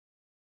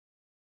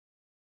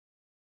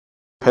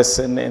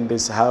person in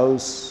this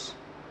house,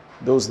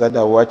 those that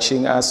are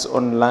watching us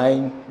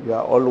online, you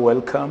are all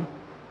welcome.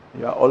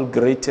 You are all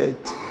greeted,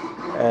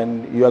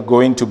 and you are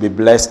going to be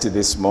blessed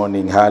this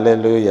morning.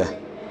 Hallelujah.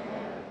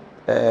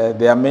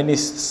 There are many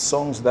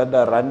songs that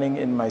are running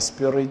in my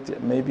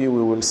spirit. Maybe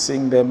we will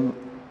sing them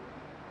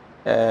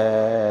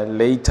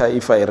later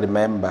if I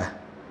remember.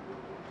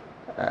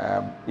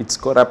 It's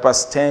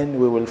 10:15.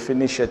 We will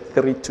finish at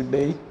 3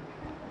 today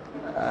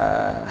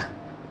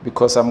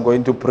because I'm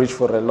going to preach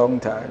for a long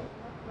time.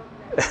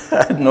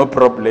 No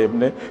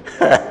problem.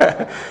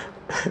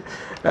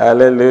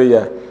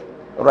 Hallelujah.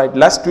 All right,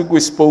 last week we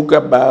spoke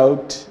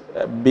about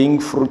being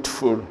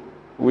fruitful.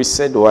 We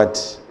said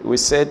what? We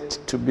said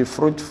to be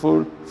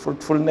fruitful.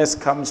 Fruitfulness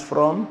comes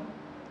from,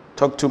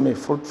 talk to me,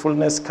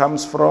 fruitfulness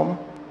comes from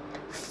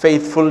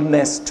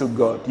faithfulness to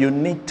God. You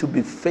need to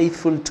be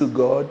faithful to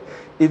God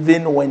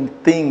even when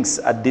things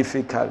are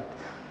difficult.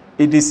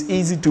 It is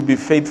easy to be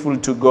faithful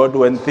to God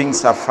when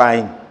things are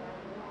fine.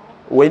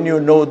 When you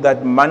know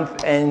that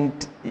month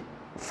end,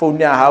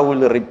 Fonia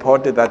will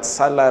report that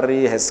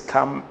salary has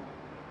come,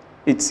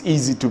 it's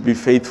easy to be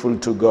faithful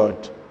to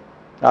God.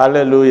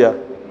 Hallelujah.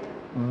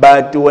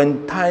 But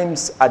when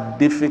times are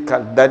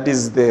difficult, that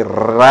is the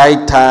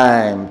right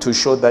time to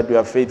show that you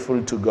are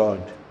faithful to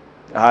God.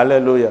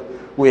 Hallelujah.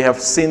 We have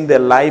seen the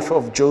life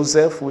of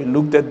Joseph. We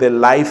looked at the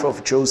life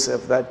of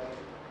Joseph, that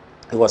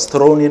he was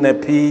thrown in a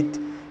pit.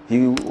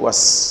 He was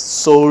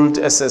sold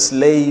as a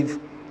slave.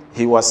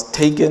 He was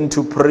taken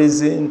to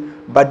prison.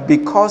 But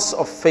because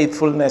of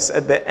faithfulness,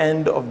 at the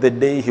end of the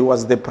day, he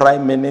was the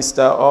prime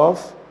minister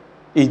of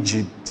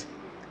Egypt.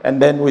 And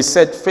then we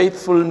said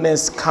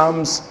faithfulness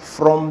comes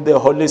from the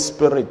Holy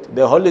Spirit.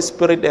 The Holy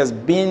Spirit has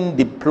been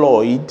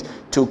deployed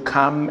to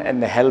come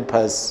and help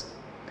us.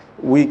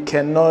 We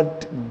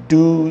cannot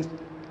do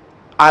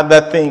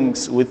other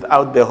things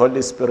without the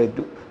Holy Spirit.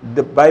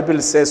 The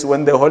Bible says,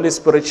 when the Holy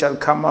Spirit shall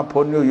come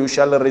upon you, you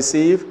shall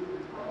receive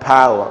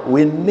power.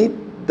 We need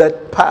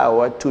that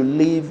power to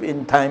live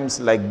in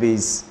times like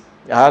this.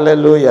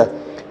 Hallelujah.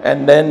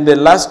 And then the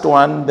last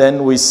one,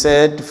 then we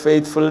said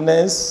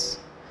faithfulness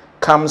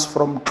comes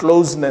from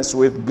closeness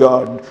with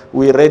God.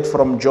 We read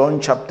from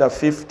John chapter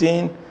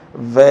 15,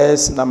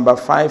 verse number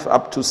 5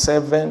 up to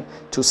 7.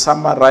 To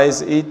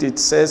summarize it, it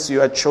says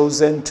you are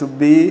chosen to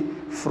be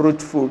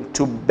fruitful,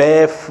 to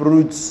bear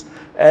fruits.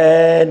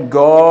 And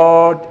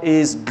God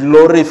is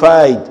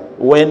glorified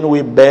when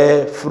we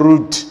bear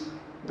fruit.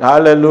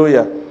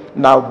 Hallelujah.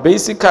 Now,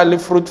 basically,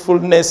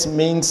 fruitfulness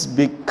means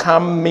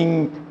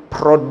becoming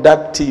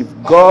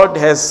productive. God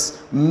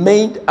has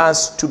made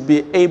us to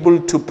be able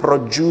to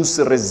produce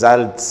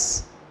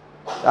results.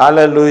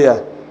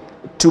 Hallelujah.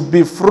 To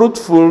be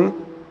fruitful,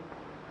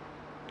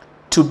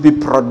 to be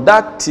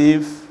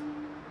productive,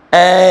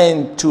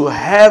 and to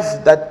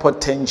have that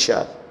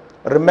potential.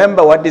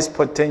 Remember what is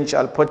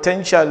potential.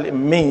 Potential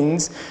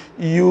means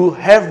you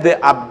have the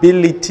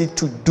ability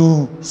to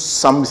do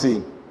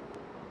something.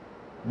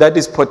 That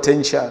is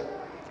potential.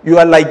 You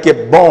are like a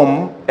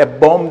bomb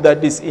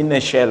that is in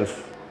a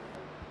shelf.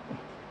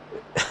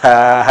 You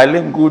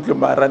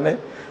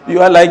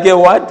are like a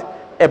what?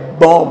 A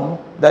bomb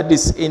that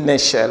is in a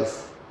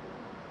shelf.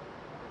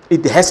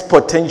 It has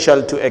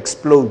potential to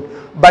explode.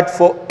 But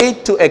for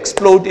it to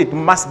explode, it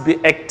must be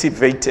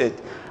activated.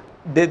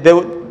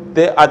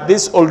 There are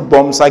these old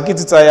bombs.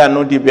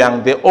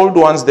 The old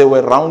ones, they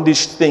were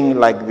roundish thing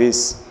like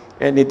this.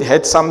 And it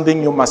had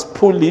something, you must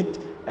pull it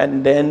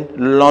and then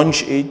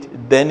launch it,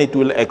 then it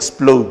will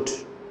explode.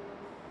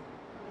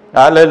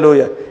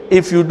 Hallelujah.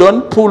 If you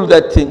don't pull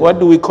that thing, what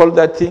do we call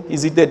that thing?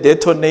 Is it a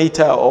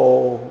detonator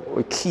or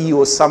a key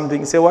or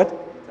something? Say what?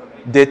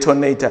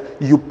 Detonator.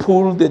 You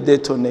pull the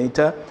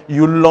detonator,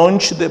 you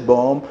launch the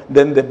bomb,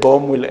 then the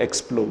bomb will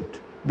explode.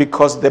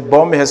 Because the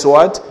bomb has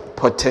what?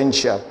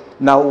 Potential.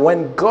 Now,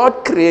 when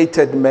God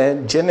created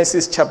man,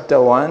 Genesis chapter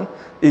 1,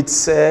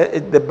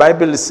 the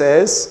Bible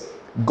says,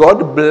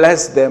 God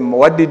blessed them.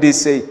 What did he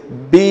say?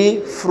 Be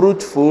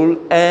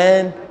fruitful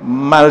and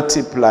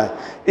multiply.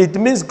 It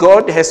means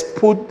God has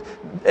put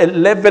a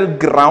level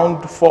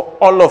ground for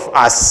all of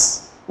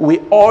us. We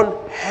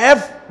all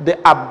have the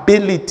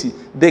ability,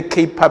 the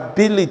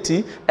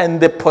capability,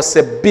 and the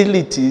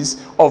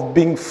possibilities of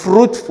being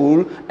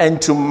fruitful and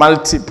to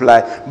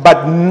multiply.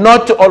 But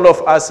not all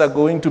of us are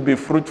going to be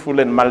fruitful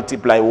and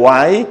multiply.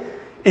 Why?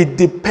 It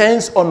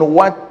depends on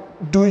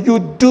what do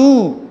you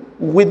do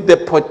with the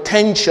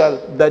potential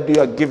that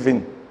you are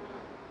given.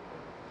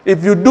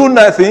 If you do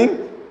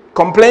nothing,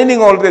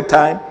 complaining all the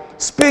time,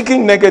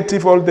 speaking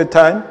negative all the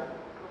time,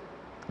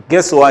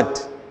 guess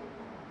what?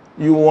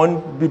 You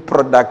won't be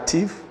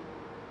productive.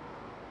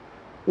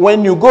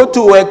 When you go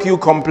to work, you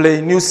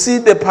complain. You see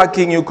the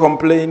parking, you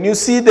complain. You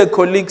see the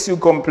colleagues, you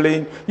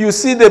complain. You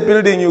see the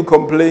building, you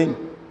complain.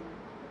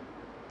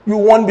 You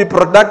won't be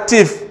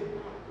productive.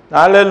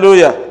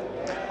 Hallelujah.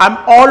 I'm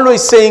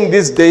always saying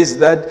these days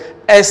that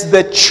as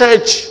the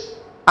church,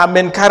 I'm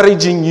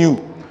encouraging you,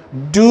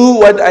 do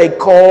what I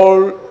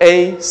call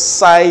a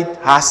side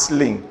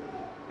hustling.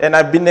 And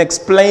I've been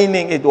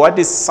explaining it. What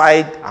is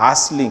side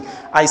hustling?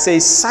 I say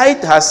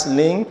side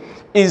hustling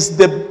is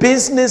the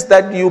business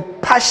that you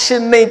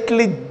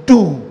passionately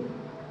do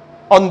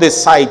on the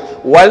side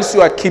whilst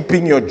you are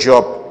keeping your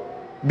job.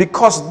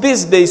 Because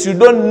these days you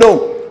don't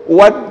know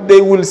what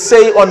they will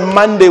say on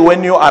Monday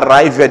when you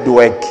arrive at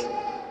work.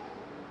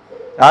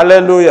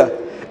 Hallelujah.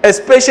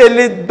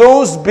 Especially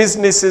those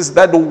businesses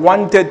that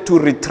wanted to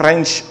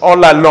retrench all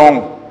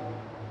along.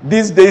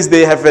 These days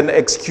they have an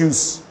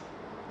excuse.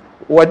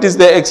 What is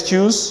the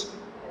excuse?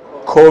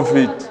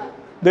 COVID.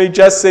 They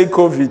just say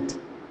COVID.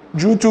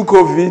 Due to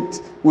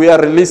COVID, we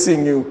are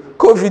releasing you.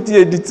 COVID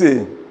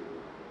editing.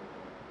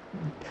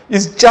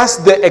 It's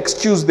just the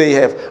excuse they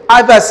have.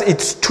 Others,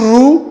 it's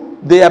true,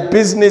 their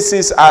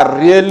businesses are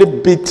really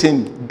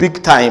beaten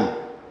big time.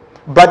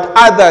 But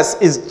others,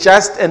 it's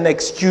just an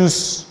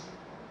excuse.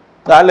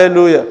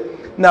 Hallelujah.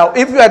 Now,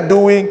 if you are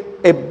doing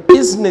a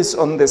business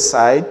on the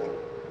side,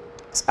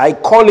 I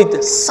call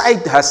it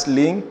side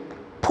hustling,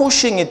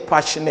 pushing it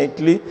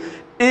passionately.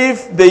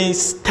 If they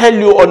tell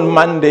you on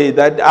Monday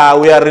that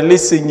we are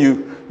releasing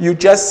you, you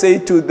just say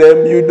to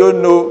them, you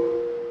don't know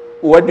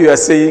what you are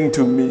saying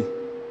to me.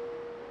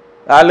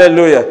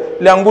 Hallelujah.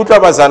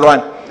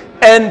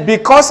 And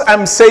because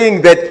I'm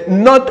saying that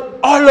not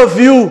all of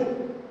you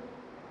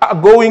are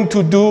going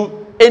to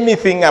do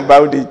anything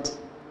about it.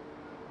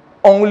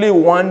 Only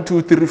 1,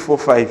 2, 3, 4,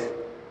 5.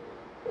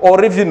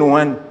 Or even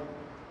one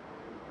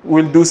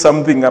will do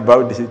something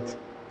about it.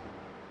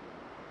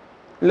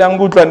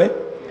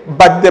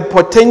 But the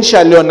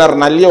potential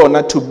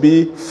to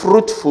be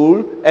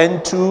fruitful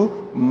and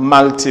to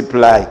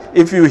multiply.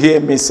 If you hear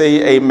me,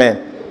 say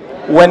amen.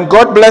 When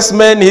God blessed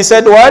man, he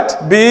said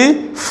what?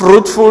 Be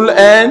fruitful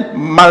and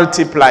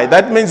multiply.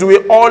 That means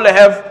we all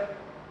have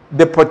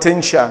the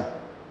potential.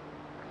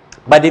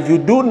 But if you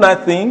do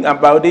nothing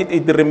about it,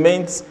 it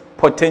remains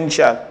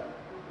potential.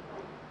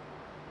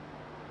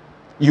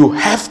 You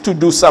have to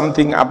do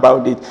something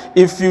about it.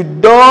 If you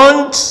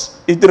don't,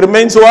 it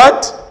remains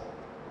what?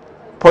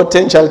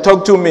 Potential.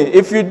 Talk to me.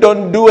 If you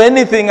don't do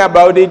anything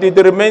about it, it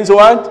remains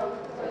what?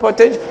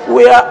 Potential.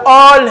 We are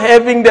all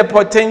having the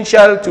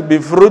potential to be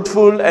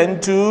fruitful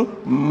and to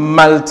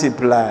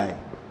multiply.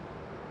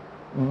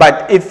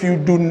 But if you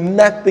do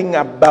nothing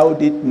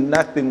about it,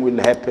 nothing will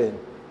happen.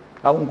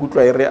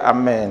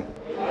 Amen.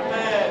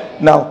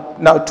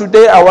 Now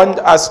today I want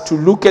us to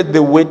look at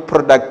the word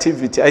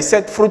productivity. I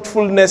said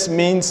fruitfulness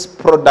means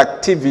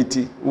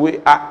productivity. We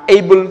are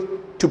able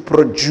to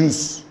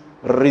produce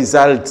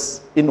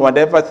results in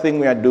whatever thing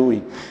we are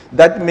doing.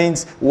 That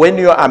means when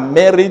you are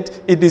married,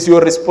 it is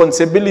your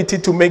responsibility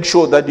to make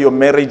sure that your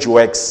marriage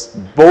works.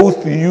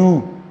 Both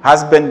you,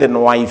 husband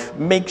and wife,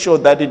 make sure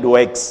that it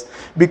works.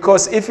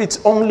 Because if it's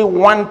only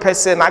one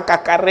person, it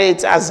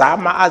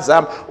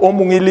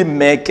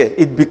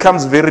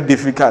becomes very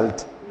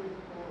difficult.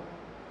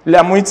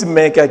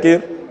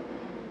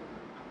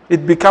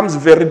 It becomes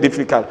very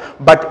difficult.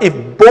 But if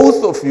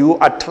both of you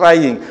are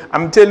trying,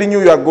 I'm telling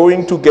you, you are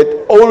going to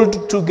get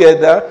old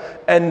together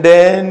and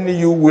then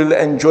you will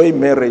enjoy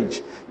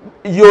marriage.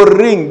 Your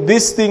ring,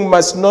 this thing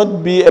must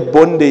not be a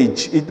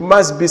bondage. It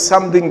must be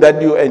something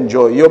that you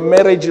enjoy. Your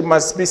marriage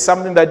must be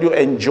something that you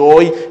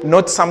enjoy,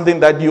 not something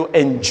that you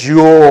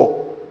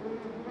endure.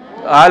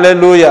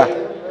 Hallelujah.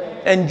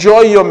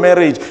 Enjoy your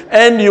marriage,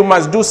 and you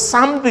must do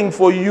something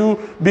for you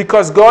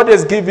because God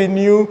has given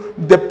you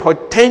the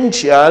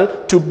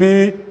potential to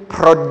be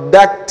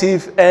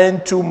productive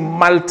and to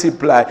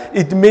multiply.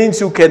 It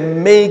means you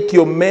can make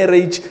your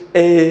marriage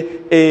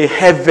a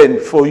heaven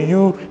for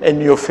you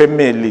and your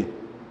family.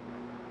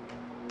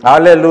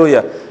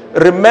 Hallelujah.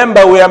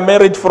 Remember, we are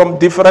married from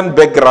different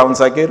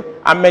backgrounds. Okay?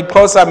 I'm a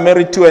close, I'm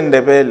married to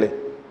Ndebele.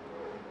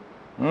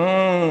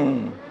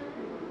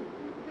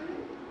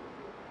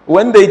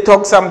 When they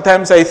talk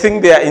sometimes, I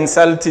think they are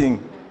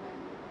insulting.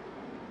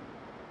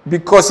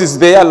 Because it's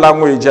their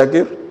language,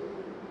 okay?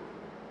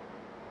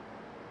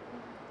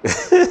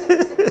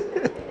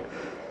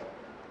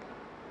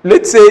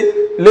 Let's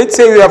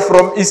say you are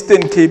from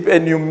Eastern Cape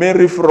and you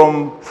marry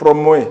from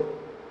where?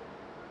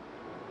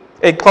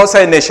 A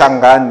Xhosa in a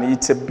Shangani,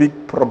 it's a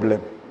big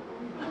problem.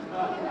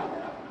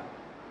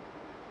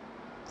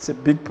 It's a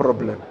big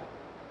problem.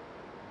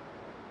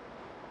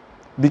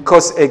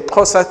 Because a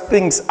Xhosa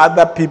thinks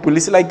other people,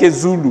 it's like a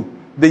Zulu.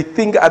 They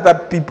think other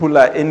people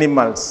are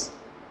animals.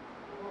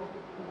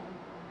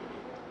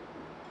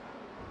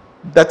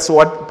 That's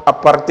what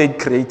apartheid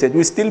created.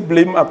 We still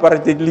blame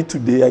apartheid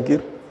today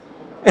again.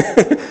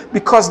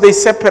 Because they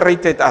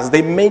separated us.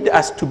 They made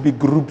us to be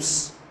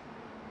groups.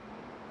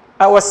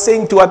 I was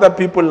saying to other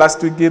people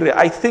last week,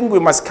 I think we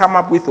must come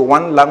up with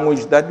one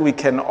language that we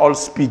can all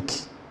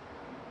speak.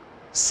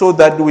 So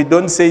that we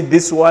don't say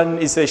this one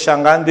is a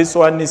Shangan, this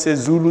one is a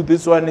Zulu,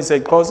 this one is a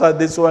Xhosa,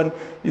 this one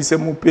is a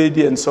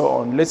Mupedi, and so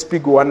on. Let's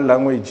speak one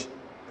language.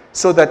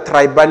 So that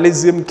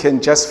tribalism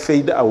can just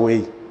fade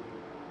away.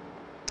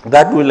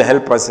 That will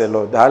help us a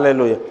lot.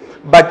 Hallelujah.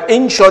 But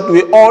in short,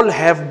 we all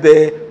have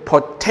the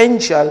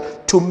potential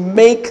to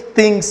make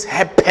things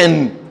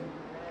happen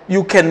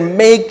You can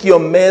make your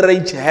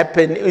marriage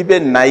happen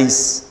even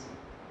nice.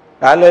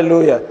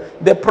 Hallelujah.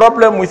 The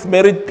problem with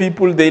married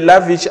people, they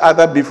love each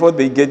other before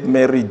they get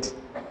married.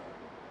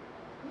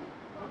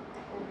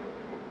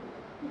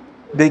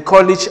 They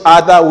call each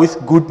other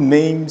with good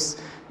names.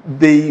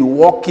 They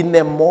walk in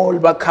a mall,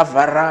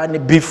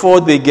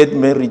 before they get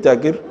married.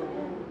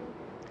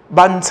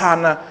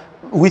 Bantana,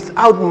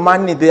 without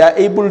money, they are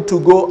able to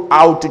go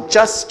out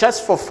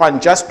just for fun,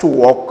 just to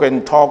walk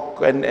and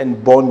talk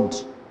and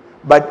bond.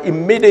 But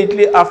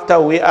immediately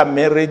after we are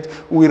married,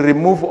 we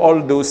remove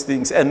all those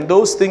things. And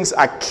those things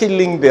are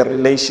killing the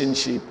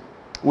relationship.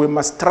 We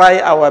must try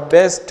our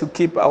best to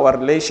keep our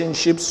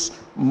relationships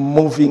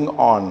moving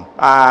on.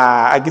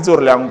 I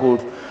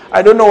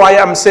don't know why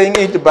I'm saying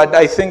it, but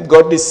I think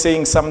God is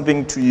saying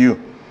something to you.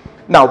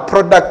 Now,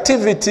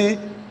 productivity,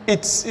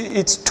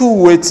 it's two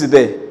words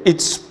there.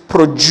 It's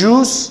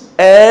produce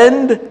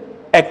and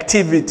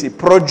activity.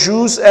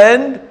 Produce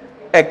and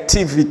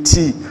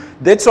activity.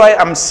 That's why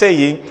I'm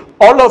saying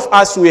all of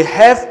us, we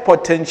have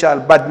potential,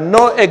 but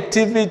no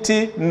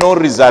activity, no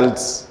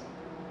results.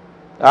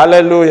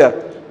 Hallelujah.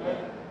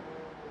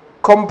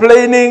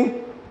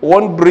 Complaining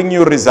won't bring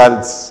you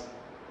results.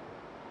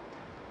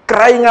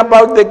 Crying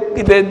about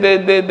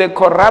the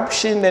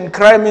corruption and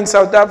crime in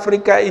South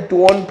Africa, it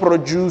won't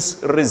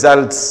produce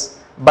results.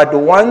 But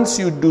once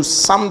you do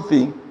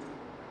something,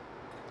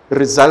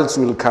 results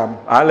will come.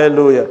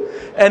 Hallelujah.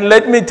 And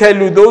let me tell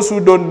you, those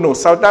who don't know,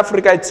 South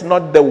Africa, it's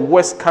not the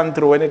worst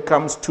country when it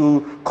comes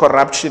to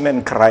corruption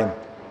and crime.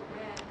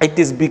 It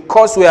is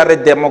because we are a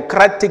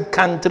democratic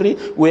country,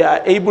 we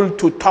are able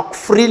to talk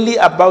freely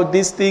about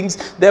these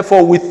things,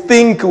 therefore we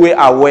think we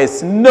are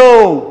worse.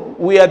 No,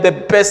 we are the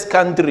best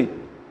country.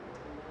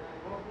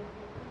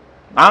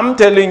 I'm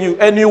telling you,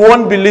 and you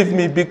won't believe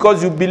me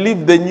because you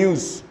believe the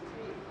news.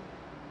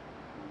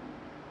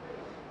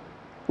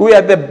 We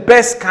are the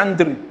best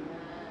country.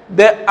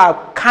 There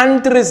are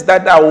countries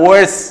that are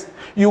worse.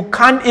 You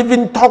can't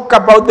even talk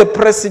about the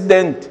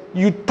president.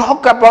 You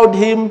talk about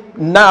him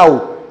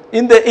now.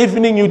 In the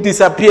evening you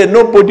disappear.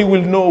 Nobody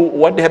will know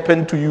what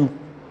happened to you.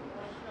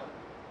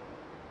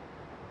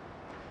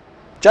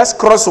 Just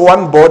cross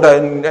one border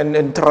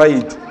and try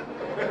it.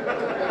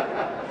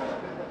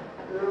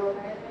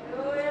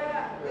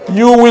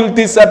 You will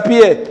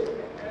disappear.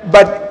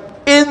 But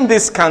in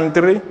this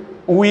country,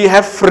 we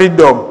have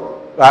freedom.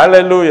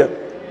 Hallelujah.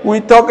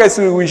 We talk as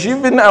we wish.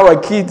 Even our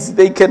kids,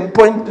 they can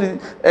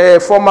point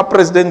former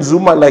President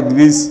Zuma like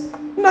this.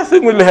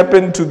 Nothing will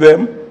happen to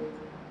them.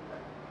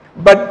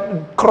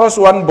 But cross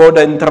one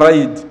border and try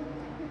it.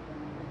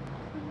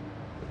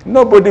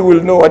 Nobody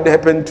will know what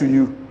happened to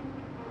you.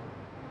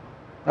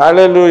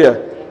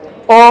 Hallelujah.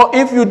 Or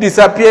if you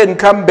disappear and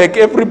come back,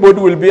 everybody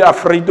will be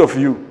afraid of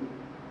you.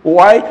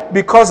 Why?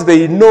 Because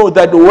they know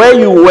that where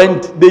you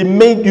went, they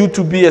made you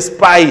to be a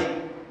spy.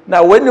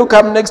 Now when you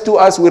come next to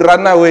us, we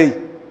run away.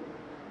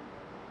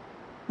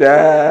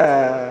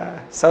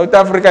 South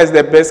Africa is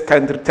the best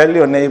country. Tell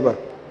your neighbor.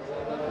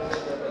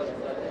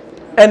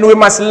 And we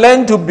must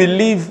learn to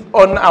believe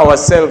on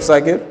ourselves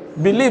again.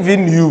 Believe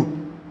in you.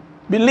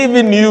 Believe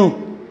in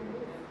you.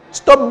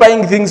 Stop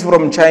buying things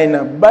from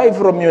China. Buy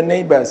from your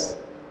neighbors.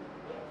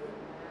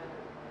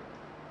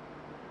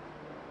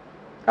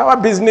 Our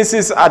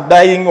businesses are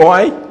dying.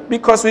 Why?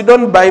 Because we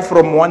don't buy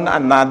from one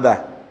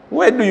another.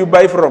 Where do you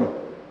buy from?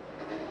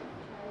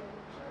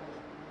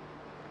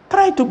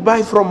 Try to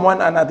buy from one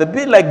another.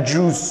 Be like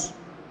Jews.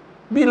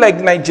 Be like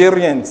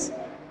Nigerians.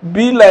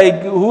 Be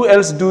like, who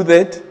else do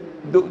that?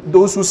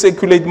 Those who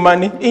circulate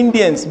money.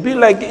 Indians. Be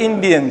like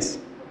Indians.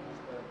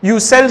 You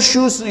sell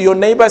shoes, your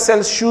neighbor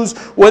sells shoes.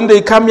 When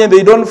they come here,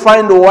 they don't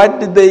find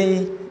what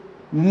they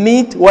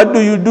need. What do?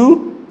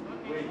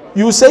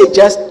 You say,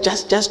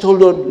 just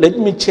hold on. Let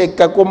me check.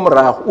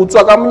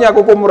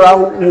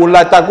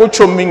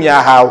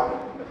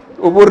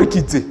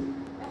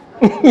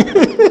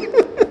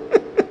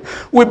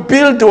 We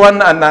build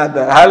one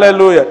another.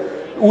 Hallelujah.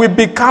 We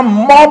become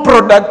more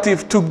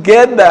productive.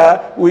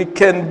 Together, we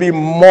can be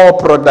more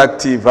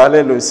productive.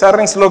 Hallelujah.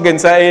 Saring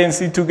slogans are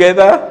ANC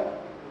together.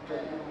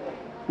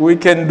 We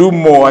can do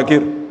more.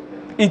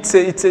 It's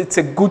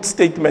a good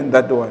statement,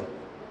 that one.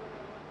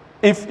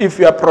 If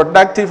you are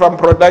productive, I'm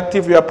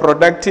productive, you are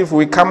productive,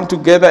 we come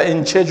together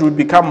in church, we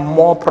become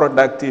more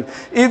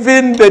productive.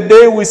 Even the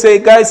day we say,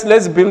 guys,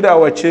 let's build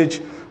our church,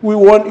 we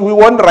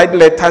won't write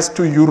letters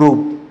to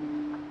Europe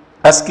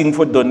asking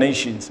for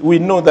donations. We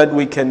know that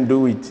we can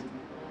do it.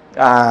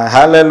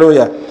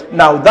 Hallelujah.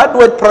 Now, that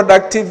word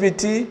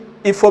productivity,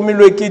 if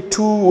formulate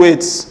two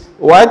words.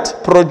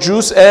 What?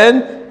 Produce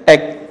and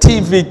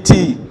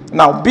activity.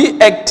 Now, be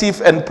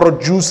active and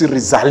produce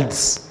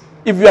results.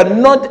 If you are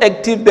not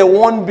active, there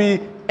won't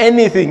be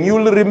anything. You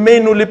will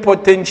remain only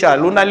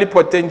potential. Only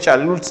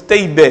potential. You will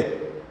stay there.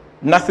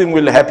 Nothing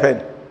will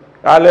happen.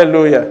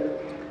 Hallelujah.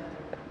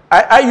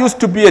 I used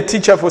to be a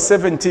teacher for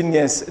 17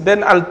 years.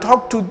 Then I'll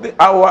talk to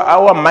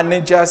our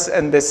managers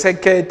and the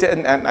circuit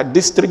and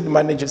district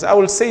managers. I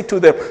will say to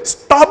them,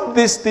 stop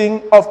this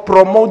thing of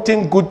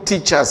promoting good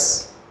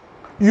teachers.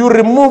 You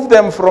remove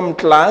them from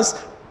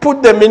class.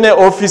 Put them in an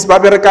office,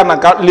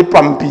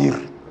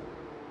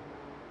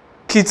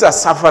 kids are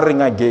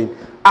suffering again.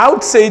 I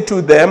would say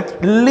to them,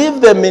 leave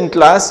them in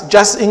class,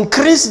 just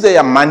increase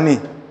their money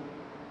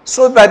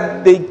so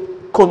that they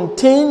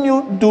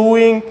continue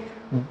doing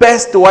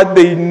best what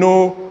they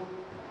know.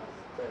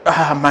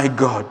 Ah, my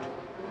God.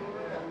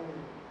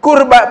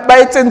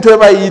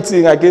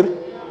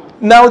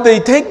 Now they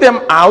take them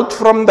out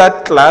from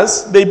that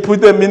class, they put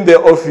them in the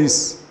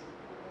office.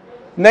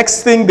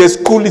 Next thing, the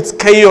school, it's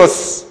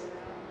chaos.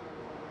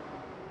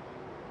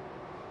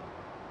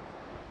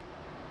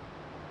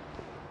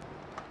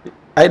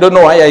 I don't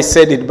know why I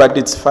said it, but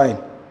it's fine.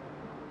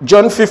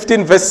 John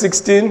 15, verse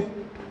 16,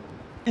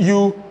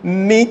 you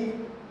need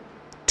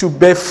to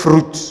bear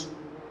fruit.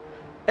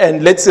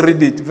 And let's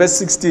read it, verse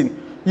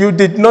 16. You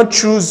did not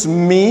choose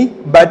me,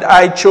 but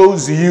I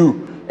chose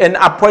you and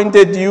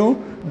appointed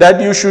you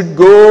that you should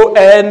go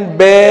and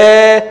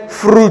bear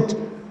fruit,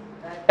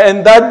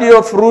 and that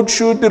your fruit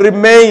should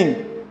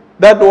remain,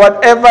 that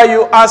whatever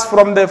you ask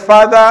from the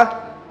Father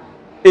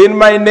in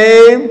my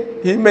name,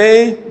 he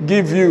may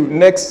give you.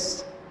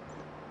 Next.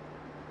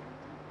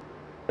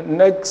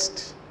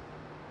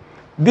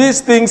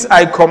 These things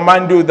I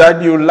command you,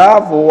 that you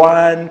love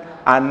one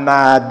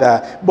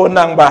another.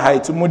 Bonang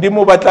bahai tu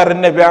mudimu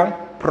batlarene bang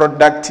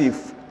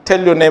productive. Tell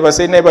your neighbor,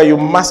 say neighbor, you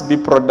must be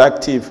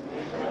productive.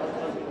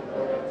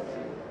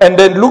 And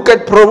then look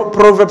at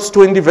Proverbs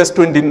 20 verse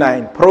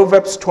 29.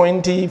 Proverbs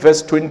 20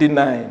 verse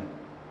 29.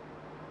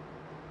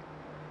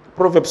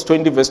 Proverbs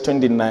 20 verse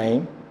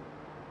 29.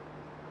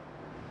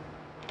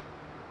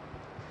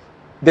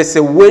 There's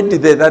a word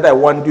there that I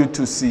want you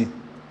to see.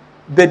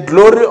 The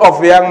glory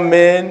of young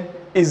men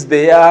is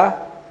their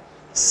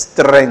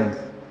strength,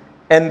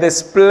 and the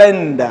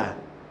splendor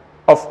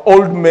of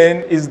old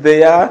men is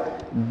their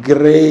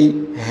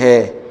gray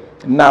hair.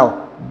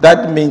 Now,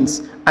 that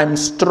means I'm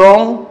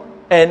strong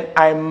and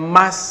I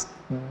must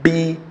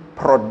be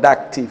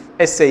productive.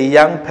 As a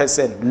young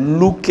person,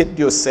 look at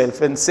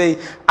yourself and say,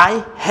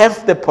 I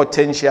have the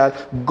potential,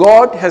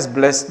 God has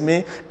blessed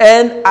me,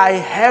 and I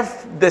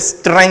have the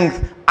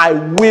strength. I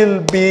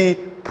will be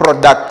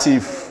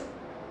productive.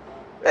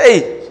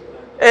 Hey,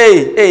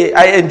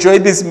 I enjoy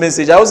this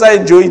message. I also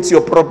enjoy it's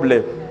your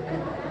problem.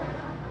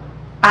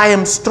 I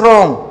am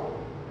strong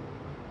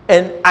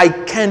and I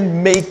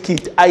can make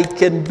it. I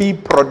can be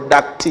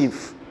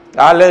productive.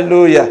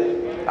 Hallelujah.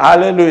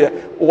 Hallelujah.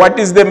 What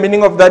is the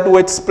meaning of that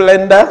word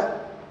splendor?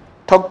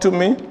 Talk to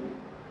me.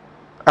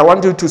 I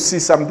want you to see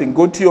something.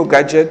 Go to your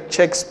gadget,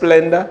 check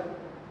splendor.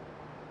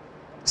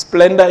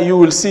 Splendor, you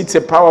will see it's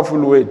a powerful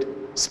word.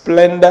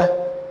 Splendor.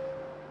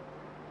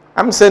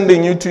 I'm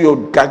sending you to your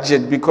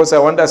gadget because I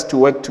want us to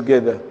work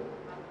together.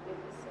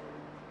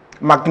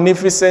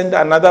 Magnificent,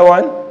 another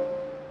one.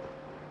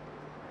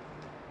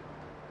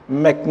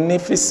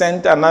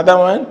 Magnificent, another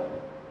one.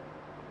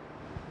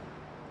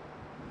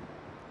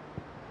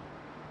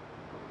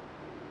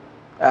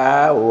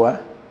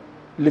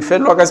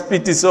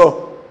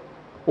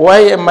 Why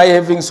am I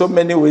having so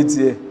many words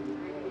here?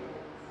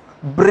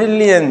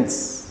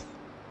 Brilliance,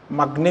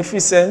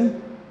 magnificent,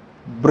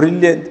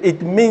 brilliant.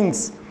 It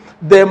means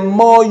the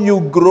more you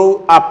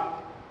grow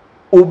up,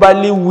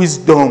 ubali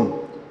wisdom.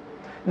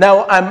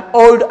 Now I'm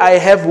old, I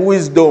have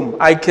wisdom.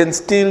 I can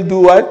still do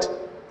what?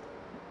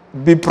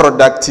 Be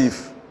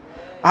productive.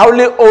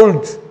 Howly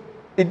old,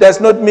 it does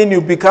not mean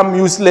you become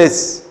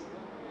useless.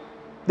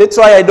 That's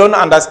why I don't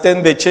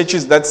understand the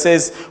churches that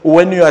says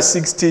when you are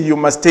 60, you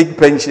must take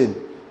pension.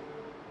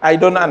 I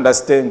don't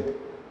understand.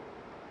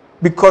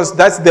 Because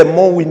that's the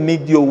more we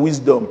need your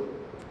wisdom.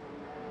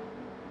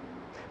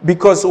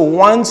 Because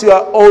once you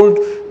are old,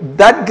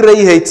 that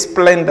gray hates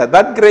splendor,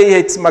 that gray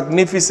hates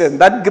magnificent,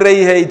 that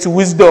gray hates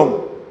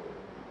wisdom.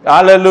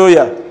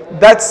 Hallelujah.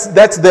 That's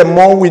the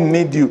more we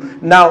need you.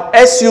 Now,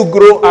 as you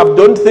grow up,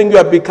 don't think you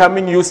are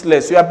becoming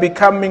useless. You are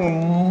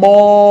becoming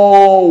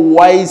more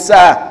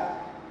wiser.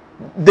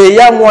 The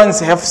young ones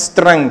have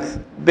strength.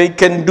 They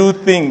can do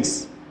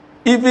things.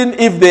 Even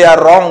if they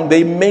are wrong,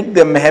 they make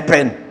them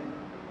happen.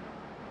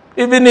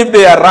 Even if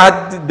they are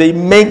right, they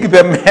make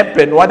them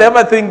happen.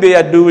 Whatever thing they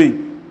are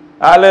doing.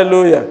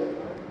 Hallelujah.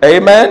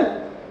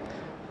 Amen.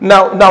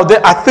 Now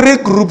there are three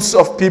groups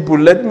of people.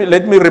 Let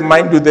me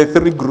remind you the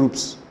three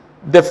groups.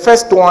 The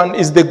first one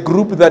is the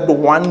group that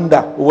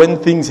wonder when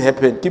things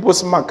happen. People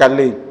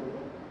smakale.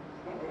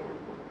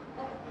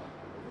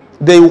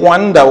 They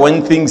wonder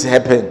when things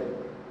happen.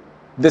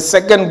 The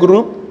second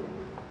group,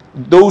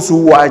 those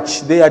who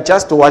watch, they are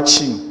just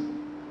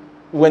watching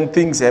when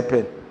things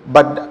happen.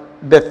 But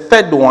the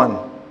third one,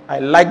 I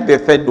like the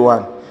third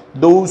one.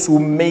 Those who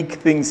make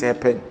things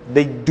happen,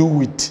 they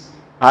do it.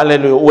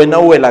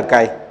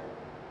 Hallelujah.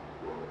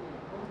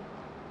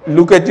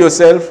 Look at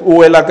yourself.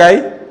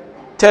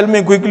 Tell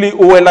me quickly.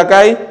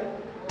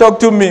 Talk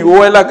to me.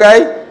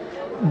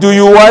 Do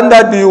you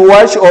wonder, do you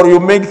watch, or you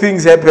make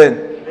things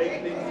happen?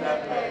 Make things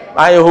happen.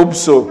 I hope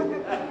so.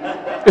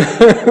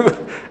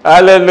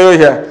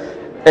 Hallelujah.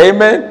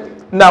 Amen.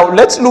 Now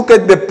let's look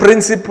at the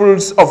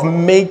principles of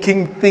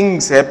making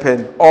things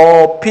happen,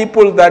 or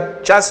people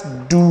that just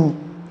do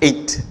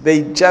it.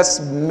 They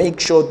just make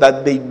sure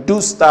that they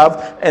do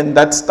stuff and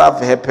that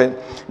stuff happen.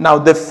 Now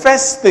the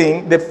first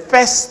thing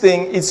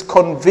is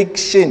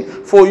conviction.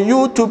 For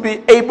you to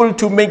be able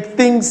to make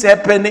things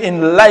happen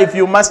in life,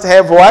 you must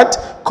have what?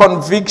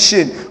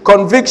 Conviction.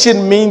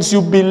 Conviction means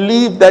you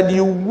believe that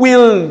you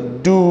will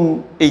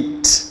do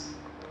it.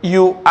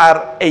 You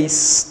are a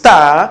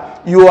star.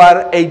 You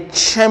are a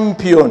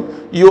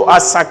champion. You are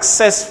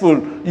successful.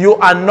 You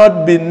are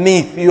not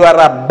beneath. You are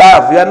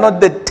above. You are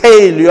not the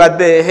tail. You are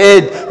the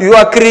head. You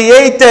are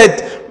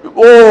created,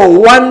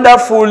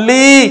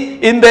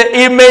 wonderfully in the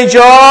image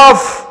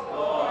of.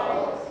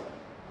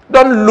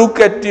 Don't look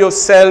at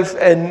yourself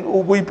and you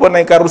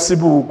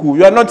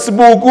are not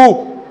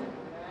sibuku.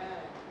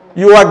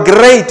 You are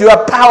great. You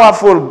are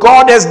powerful.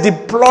 God has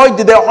deployed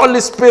the Holy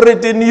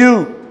Spirit in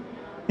you.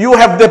 You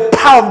have the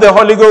power of the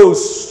Holy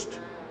Ghost.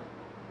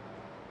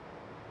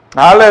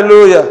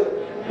 Hallelujah.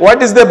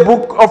 What is the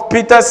book of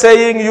Peter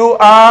saying? You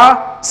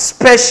are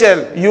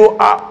special. You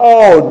are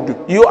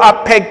odd. You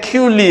are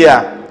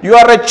peculiar. You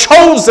are a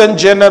chosen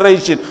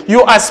generation.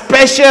 You are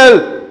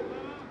special.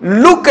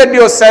 Look at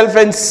yourself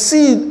and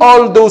see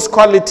all those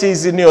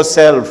qualities in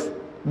yourself.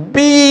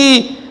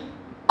 Be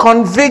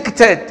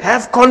convicted.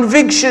 Have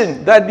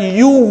conviction that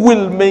you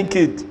will make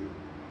it.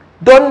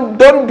 Don't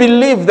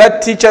believe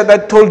that teacher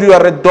that told you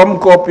are a dumb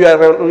cop, you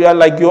are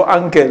like your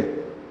uncle.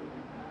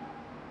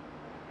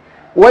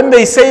 When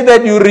they say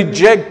that, you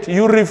reject,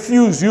 you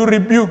refuse, you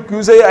rebuke.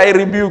 You say, I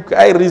rebuke,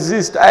 I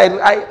resist, I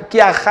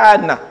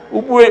kiachana.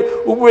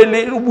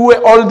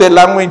 All the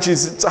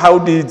languages, it's how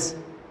it is.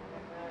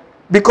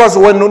 Because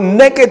when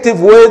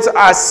negative words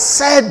are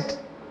said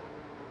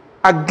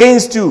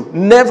against you,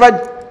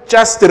 never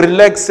just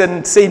relax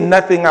and say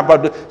nothing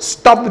about it.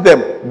 Stop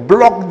them,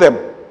 block them.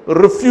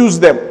 Refuse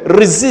them.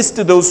 Resist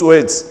those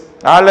words.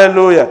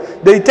 Hallelujah.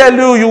 They tell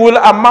you you will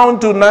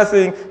amount to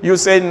nothing. You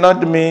say,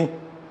 not me.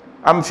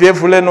 I'm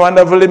fearfully and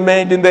wonderfully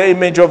made in the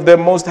image of the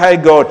Most High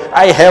God.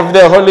 I have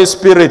the Holy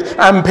Spirit.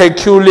 I'm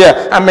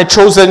peculiar. I'm a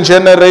chosen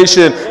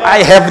generation.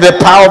 I have the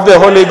power of the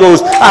Holy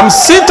Ghost. I'm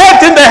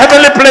seated in the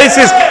heavenly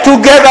places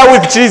together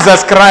with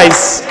Jesus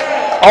Christ.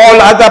 All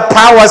other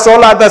powers,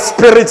 all other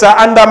spirits are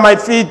under my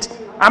feet.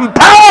 I'm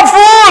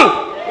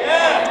powerful.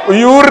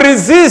 You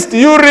resist,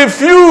 you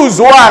refuse.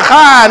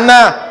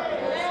 Wahana.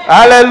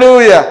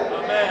 Hallelujah.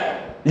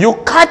 Amen. You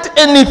cut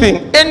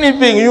anything.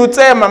 You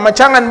tema,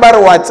 machangan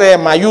baru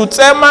watema. You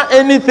tema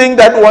anything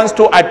that wants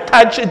to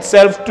attach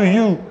itself to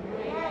you.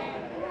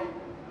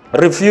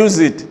 Refuse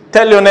it.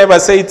 Tell your neighbor,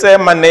 say it's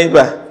my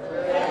neighbor.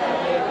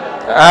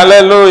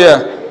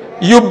 Hallelujah.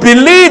 You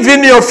believe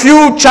in your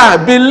future.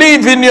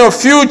 Believe in your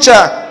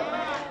future.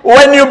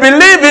 When you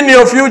believe in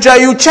your future,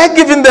 you check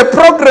even the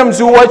programs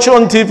you watch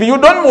on TV. You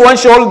don't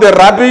watch all the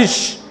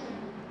rubbish.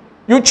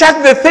 You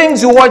check the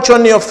things you watch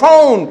on your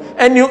phone.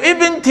 And you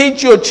even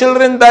teach your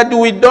children that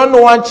we don't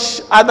watch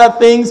other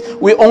things.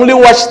 We only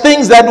watch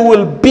things that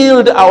will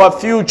build our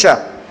future.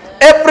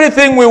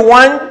 Everything we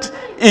want,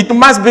 it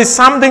must be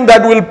something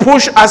that will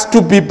push us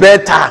to be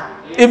better.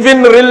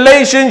 Even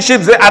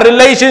relationships, there are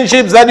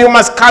relationships that you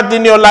must cut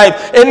in your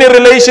life. Any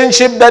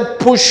relationship that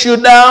push you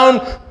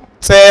down,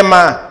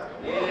 tema.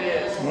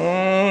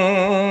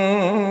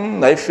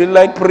 I feel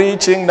like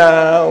preaching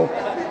now.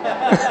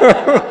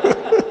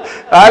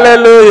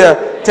 Hallelujah.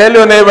 Tell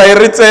your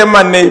neighbor,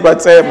 my neighbor,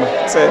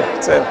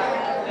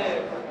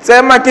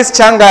 Tsema kis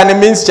changani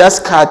means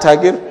just cut.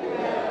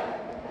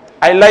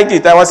 I like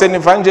it. I was an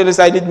evangelist.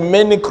 I did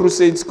many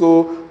crusades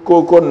go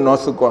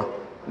north.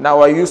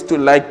 Now I used to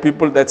like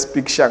people that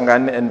speak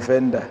Shangani and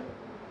Venda.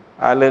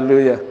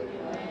 Hallelujah.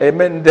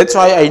 Amen. That's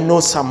why I know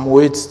some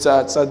words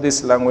to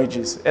these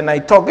languages. And I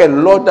talk a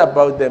lot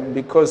about them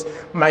because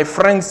my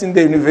friends in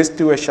the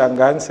university were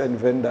Shangans and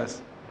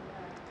Vendas.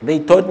 They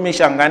taught me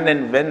Shangan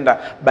and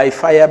Venda by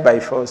fire, by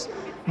force.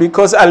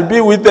 Because I'll be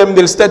with them,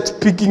 they'll start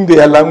speaking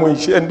their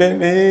language. And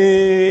then,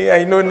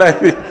 I know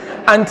nothing.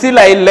 Until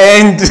I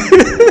learned.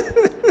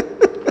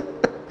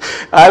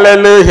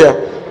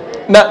 Hallelujah.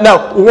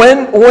 Now,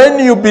 when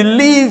you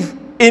believe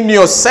in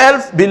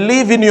yourself,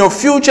 believe in your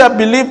future,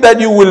 believe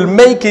that you will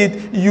make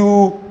it,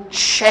 you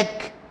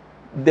check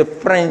the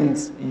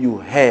friends you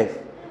have,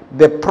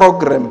 the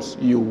programs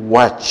you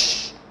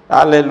watch.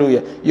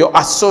 Hallelujah. Your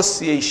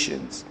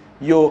associations,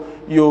 your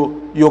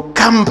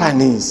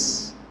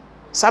companies.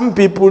 Some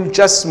people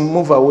just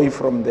move away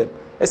from them,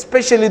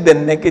 especially the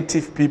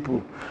negative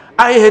people.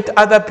 I heard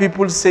other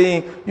people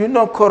saying,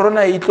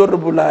 Corona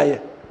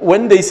itorubulaya.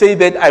 When they say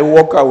that, I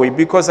walk away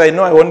because I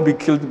know I won't be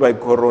killed by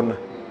Corona.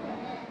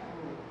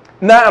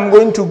 Now I'm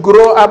going to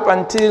grow up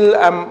until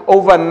I'm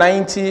over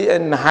 90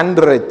 and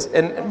 100.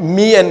 And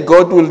me and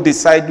God will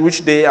decide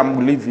which day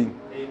I'm living.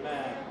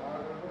 Amen.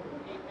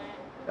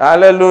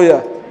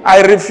 Hallelujah.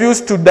 I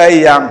refuse to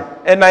die young.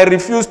 And I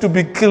refuse to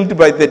be killed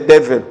by the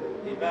devil.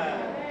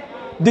 Amen.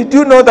 Did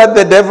you know that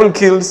the devil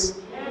kills?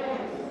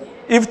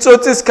 If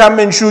tsotis come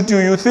and shoot you,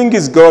 you think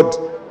it's God.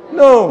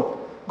 No.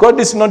 God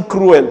is not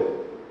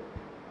cruel.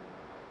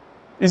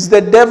 It's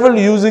the devil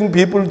using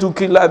people to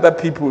kill other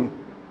people.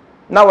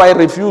 Now I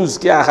refuse.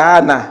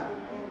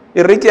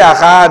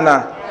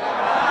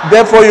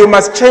 Therefore, you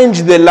must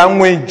change the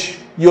language.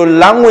 Your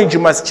language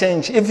must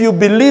change. If you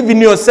believe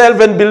in yourself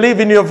and believe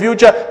in your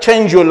future,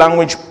 change your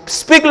language.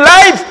 Speak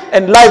life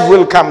and life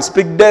will come.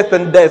 Speak death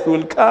and death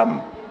will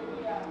come.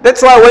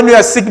 That's why when you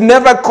are sick,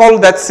 never call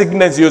that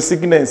sickness your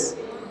sickness.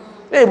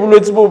 No,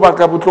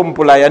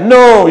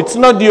 it's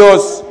not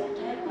yours.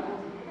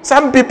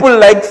 Some people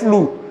like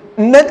flu.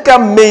 Netka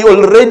may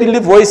already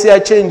live voice here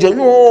change.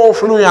 No,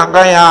 flu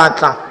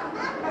yanga.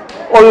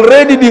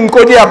 Already the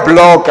encodia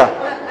blocker.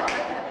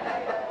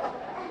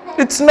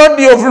 It's not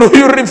your flu,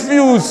 you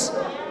refuse.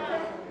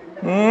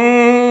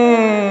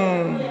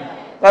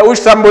 I wish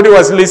somebody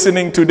was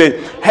listening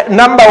today.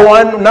 Number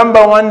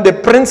one, the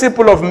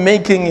principle of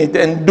making it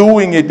and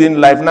doing it in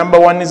life. Number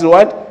one is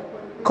what?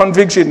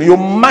 Conviction. You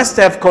must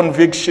have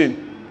conviction.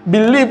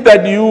 Believe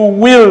that you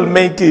will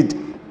make it.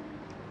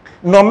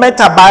 No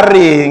matter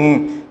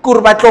barring.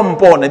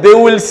 They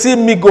will see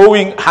me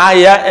going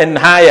higher and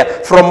higher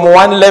from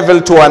one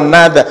level to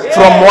another,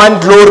 from one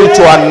glory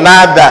to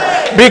another.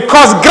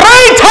 Because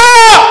greater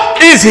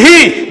is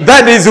he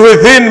that is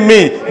within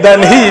me than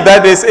he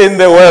that is in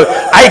the world.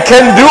 I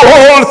can do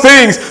all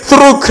things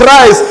through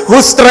Christ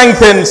who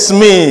strengthens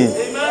me.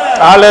 Amen.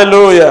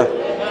 Hallelujah.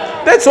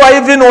 Amen. That's why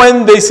even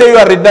when they say you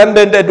are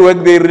redundant at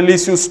work, they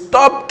release you.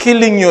 Stop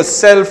killing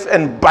yourself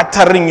and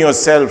battering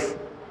yourself.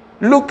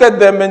 Look at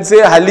them and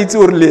say,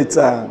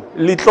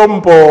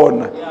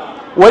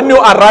 when you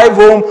arrive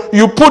home,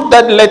 you put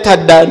that letter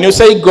down. You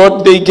say,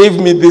 God, they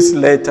gave me this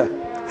letter.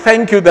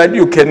 Thank you that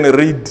you can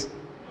read.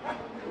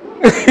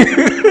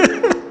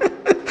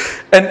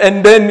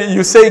 and then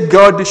you say,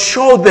 God,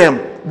 show them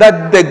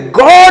that the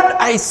God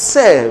I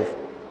serve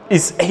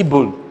is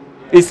able,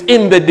 is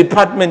in the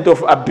department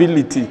of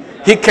ability.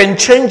 He can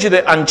change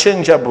the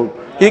unchangeable.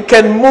 He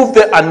can move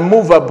the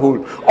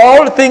unmovable.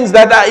 All things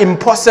that are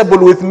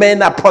impossible with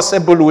men are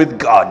possible with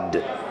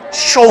God.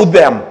 Show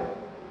them.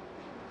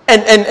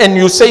 And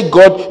you say,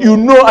 God, you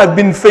know I've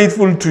been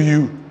faithful to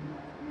you.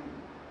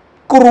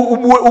 God,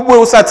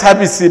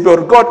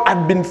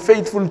 I've been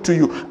faithful to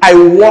you. I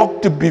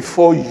walked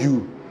before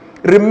you.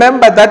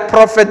 Remember that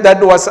prophet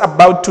that was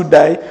about to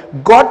die?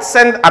 God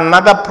sent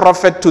another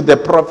prophet to the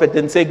prophet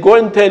and said, go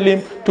and tell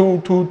him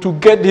to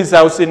get his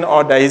house in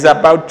order. He's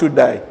about to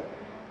die.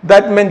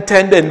 That man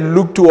turned and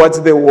looked towards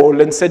the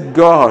wall and said,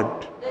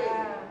 God,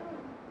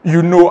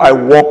 you know I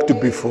walked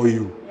before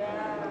you.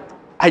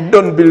 I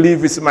don't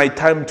believe it's my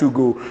time to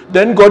go.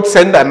 Then God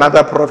sent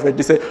another prophet.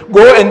 He said,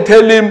 go and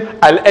tell him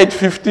I'll add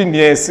 15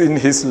 years in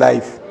his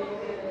life.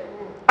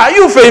 Are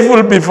you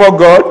faithful before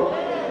God?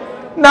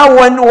 Now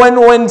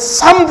when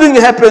something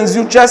happens,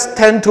 you just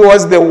turn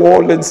towards the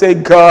wall and say,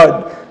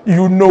 God,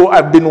 you know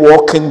I've been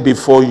walking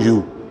before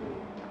you.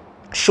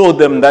 Show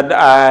them that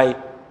I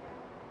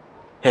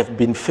have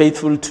been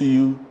faithful to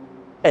you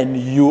and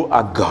you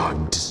are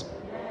God.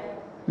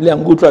 Now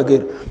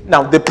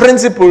the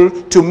principle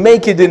to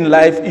make it in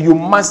life, you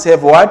must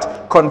have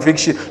what?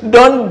 Conviction.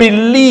 Don't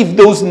believe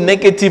those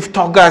negative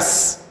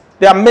talkers.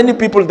 There are many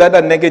people that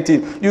are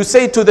negative. You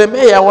say to them,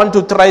 hey, I want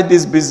to try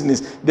this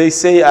business. They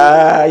say,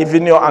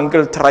 even your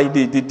uncle tried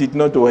it. It did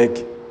not work.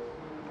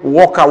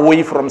 Walk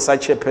away from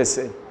such a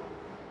person.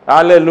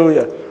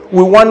 Hallelujah.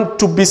 We want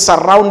to be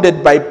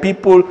surrounded by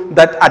people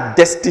that are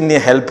destiny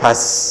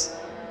helpers.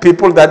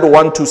 People that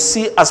want to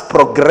see us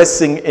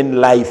progressing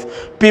in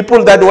life.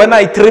 People that when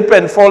I trip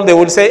and fall, they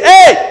will say,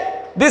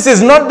 hey, this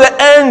is not the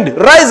end.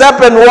 Rise up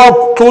and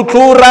walk.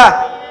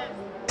 Tutura.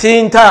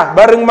 Tinta.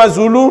 Baring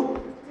Mazulu.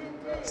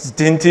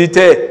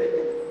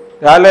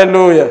 Tintite.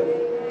 Hallelujah.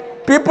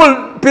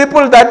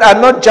 People that are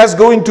not just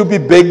going to be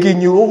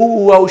begging you,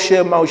 oh, how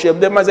shame.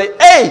 They must say,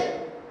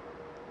 hey,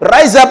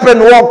 rise up and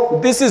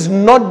walk. This is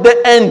not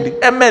the end.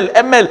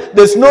 ML.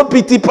 There's no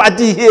pity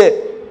party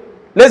here.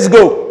 Let's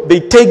go. They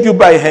take you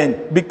by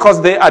hand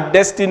because they are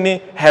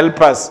destiny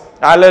helpers.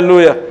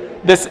 Hallelujah.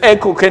 This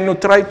echo, can you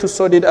try to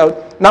sort it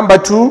out? Number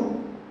two.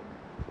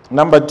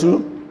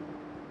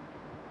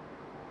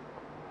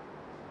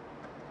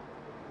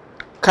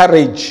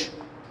 Courage.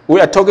 We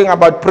are talking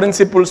about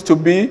principles to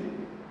be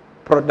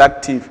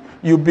productive.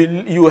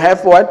 You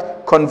have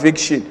what?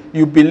 Conviction.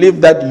 You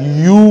believe that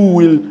you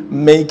will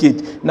make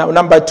it. Now,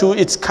 number two,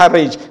 it's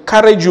courage.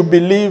 Courage, you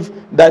believe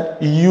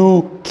that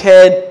you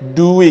can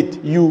do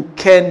it. You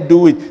can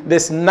do it.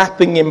 There's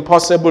nothing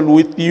impossible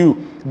with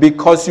you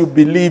because you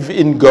believe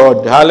in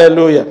God.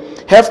 Hallelujah.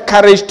 Have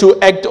courage to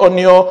act on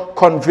your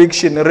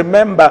conviction.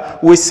 Remember,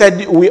 we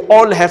said we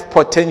all have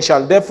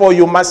potential. Therefore,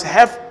 you must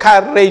have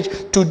courage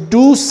to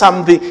do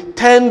something.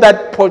 Turn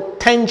that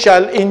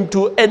potential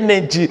into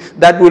energy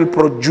that will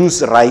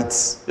produce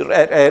results.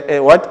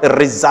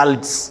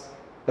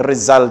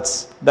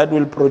 Results. That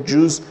will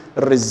produce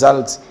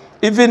results.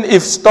 Even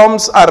if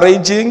storms are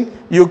raging,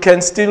 you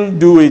can still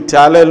do it.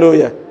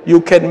 Hallelujah. You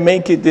can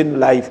make it in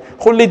life.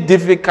 Holy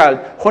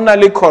difficult.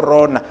 Honali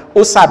corona.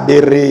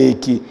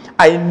 Usabereki.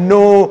 I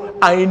know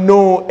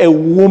a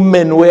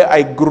woman where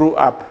I grew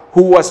up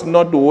who was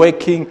not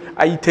working,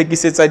 a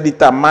ithekisetsa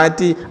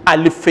ditamati, a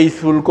le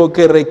faithful ko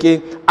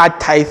kereke, a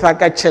titha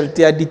ka tšhelete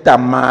ya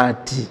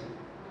ditamati.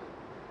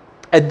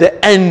 At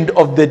the end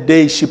of the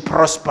day, she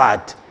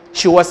prospered.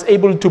 She was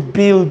able to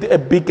build a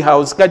big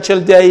house. Ka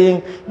tšhelete ya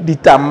eng?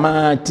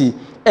 Ditamati.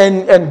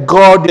 And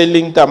God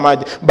selling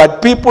tamati.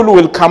 But people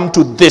will come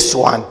to this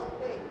one.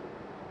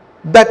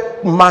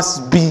 That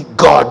must be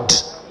God.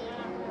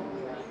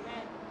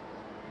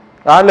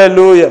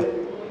 Hallelujah.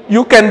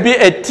 You can be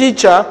a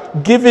teacher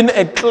giving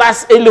a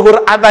class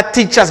where other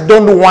teachers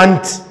don't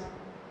want.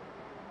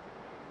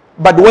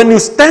 But when you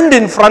stand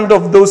in front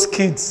of those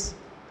kids,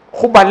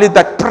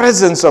 that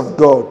presence of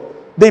God,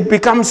 they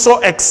become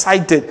so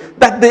excited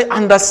that they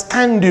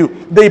understand you.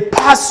 They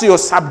pass your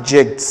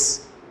subjects.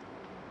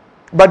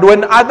 But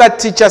when other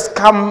teachers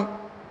come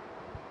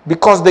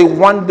because they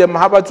want them,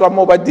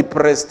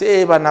 depressed.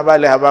 Every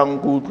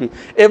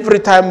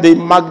time they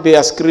mark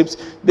their scripts,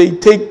 they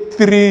take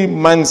 3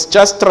 months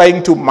just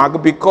trying to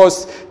mark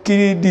because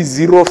the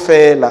zero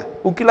fela.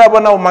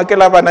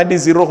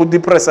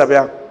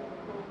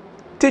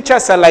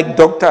 Teachers are like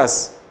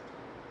doctors.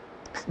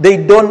 They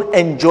don't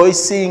enjoy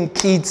seeing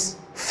kids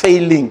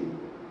failing.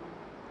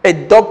 A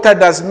doctor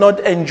does not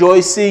enjoy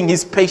seeing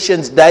his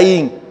patients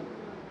dying.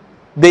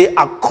 They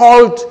are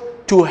called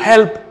to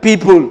help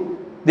people.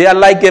 They are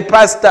like a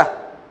pastor.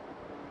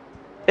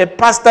 A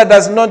pastor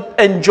does not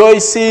enjoy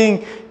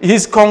seeing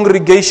his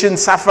congregation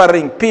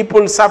suffering,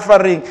 people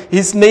suffering,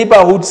 his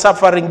neighborhood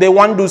suffering. They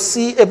want to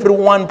see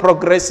everyone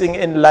progressing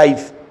in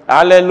life.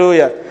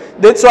 Hallelujah.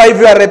 That's why if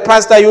you are a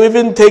pastor, you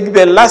even take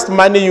the last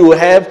money you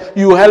have,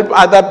 you help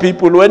other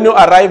people. When you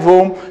arrive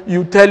home,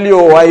 you tell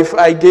your wife,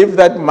 I gave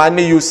that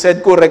money, you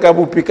said, Ko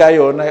rekabu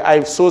pikayon,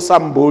 I saw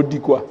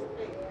somebody.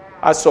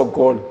 I saw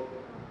God.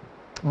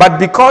 But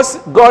because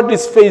God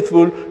is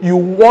faithful, you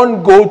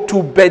won't go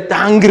to bed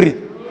hungry.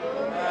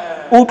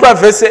 I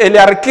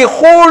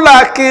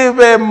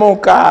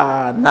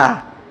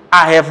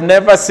have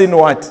never seen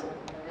what?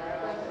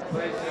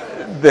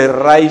 The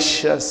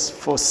righteous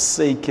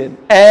forsaken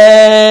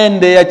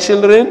and their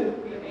children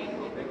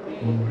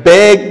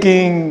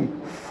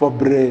begging for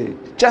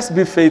bread. Just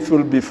be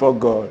faithful before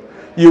God.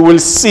 You will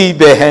see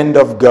the hand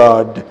of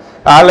God.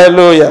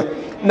 Hallelujah.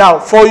 Now,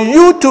 for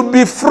you to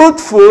be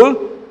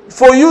fruitful,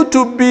 for you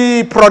to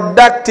be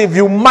productive,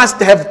 you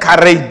must have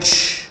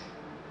courage.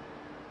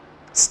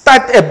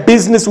 Start a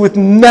business with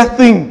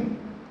nothing.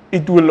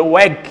 It will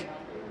work.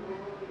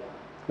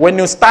 When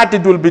you start,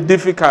 it will be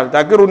difficult.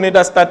 I need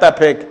a starter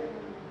pack.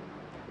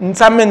 In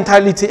some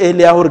mentality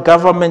earlier, our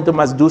government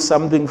must do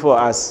something for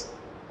us.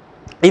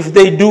 If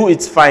they do,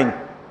 it's fine.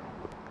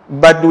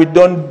 But we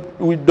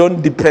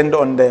don't depend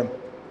on them.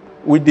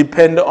 We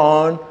depend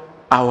on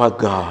our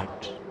God.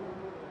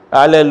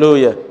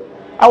 Hallelujah.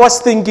 I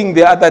was thinking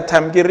the other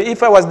time,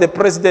 if I was the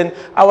president,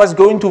 I was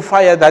going to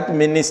fire that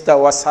minister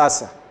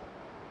Wasasa.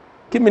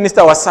 Ki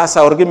minister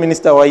Wasasa or ki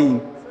minister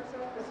Wain?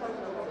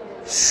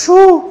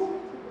 Sure.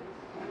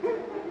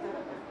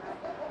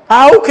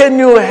 How can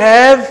you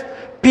have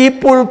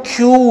people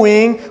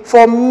queuing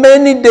for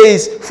many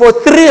days for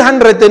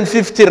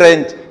 350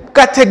 rand?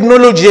 Ka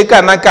technology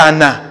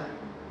kana.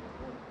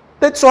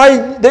 That's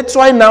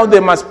why now they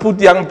must put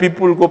young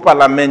people go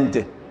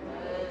parliament.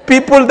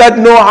 People that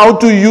know how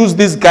to use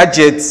these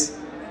gadgets.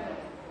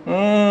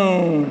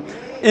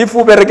 If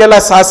we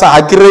berekela sasa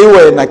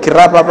agrewe na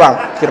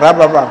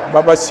kirababa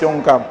baba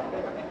sionka.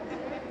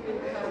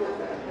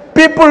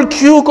 People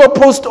queue go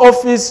post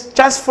office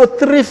just for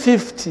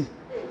 350.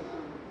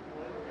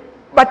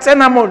 But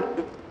Senamol,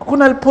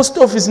 kuna post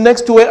office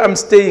next to where I'm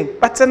staying.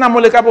 But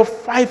Senamol about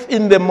 5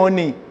 in the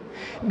morning.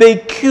 They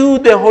queue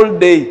the whole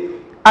day.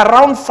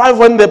 Around 5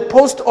 when the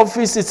post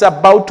office is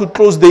about to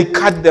close, they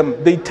cut them.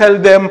 They tell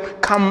them,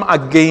 come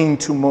again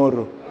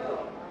tomorrow.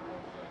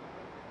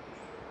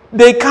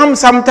 They come,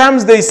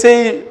 sometimes they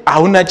say,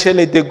 Ahuna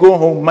chele, they go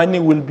home, money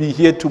will be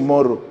here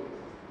tomorrow.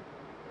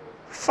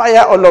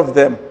 Fire all of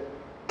them.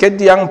 Get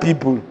the young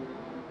people.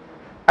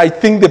 I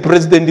think the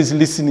president is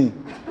listening.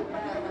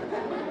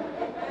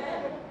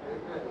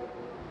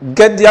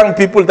 Get young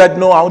people that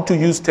know how to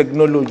use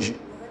technology.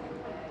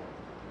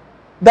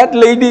 That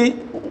lady,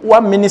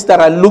 one minister,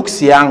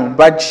 looks young,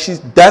 but she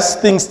does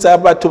things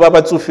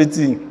to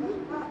fitting.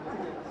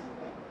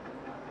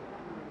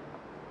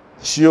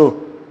 Sure.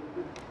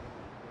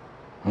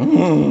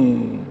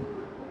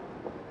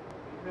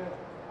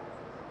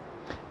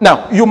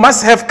 Now, you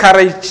must have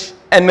courage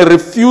and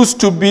refuse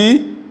to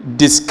be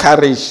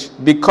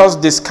discouraged, because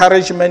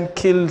discouragement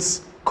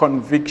kills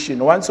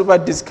conviction. Once you are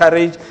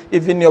discouraged,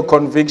 even your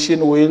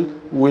conviction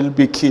will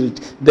be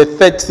killed. The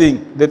third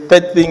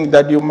thing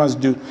that you must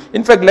do.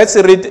 In fact, let's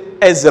read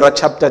Ezra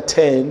chapter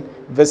 10,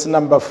 verse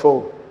number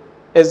 4.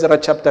 Ezra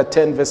chapter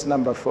 10, verse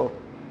number 4.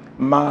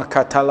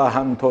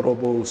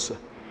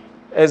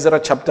 Ezra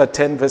chapter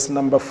 10, verse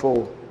number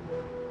 4.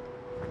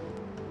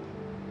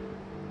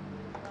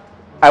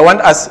 I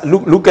want us,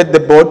 look at the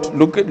board,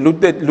 look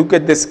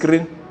at the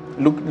screen.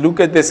 Look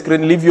at the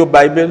screen, leave your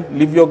Bible,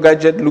 leave your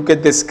gadget, look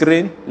at the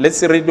screen.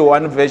 Let's read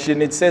one version.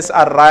 It says,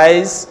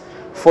 arise,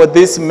 For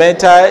this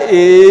matter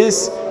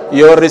is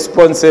your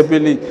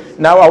responsibility.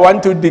 Now I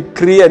want to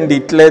decree and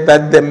declare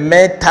that the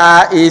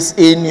matter is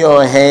in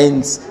your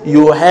hands.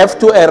 You have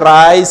to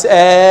arise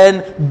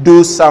and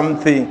do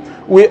something.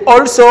 We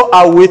also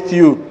are with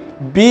you.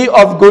 Be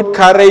of good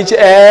courage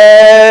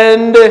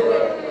and do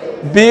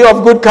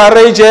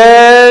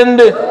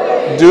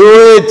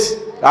it.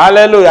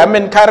 Hallelujah. I'm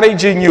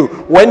encouraging you.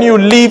 When you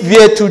leave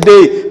here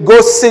today,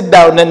 go sit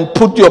down and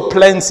put your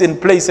plans in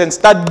place and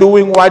start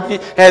doing what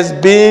has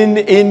been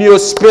in your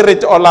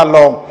spirit all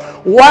along.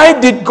 Why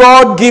did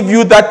God give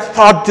you that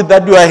thought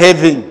that you are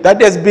having, that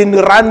has been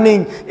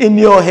running in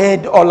your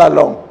head all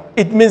along?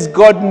 It means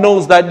God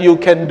knows that you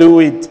can do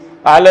it.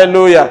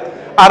 Hallelujah.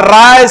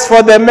 Arise,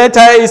 for the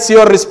matter is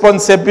your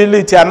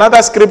responsibility.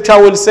 Another scripture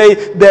will say,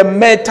 the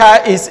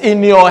matter is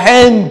in your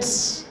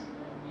hands.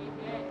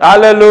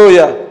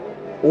 Hallelujah.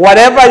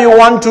 Whatever you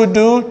want to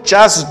do,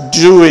 just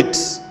do it.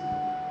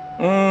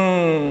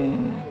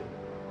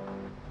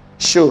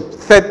 Sure.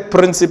 Third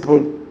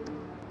principle,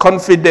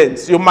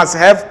 confidence. You must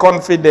have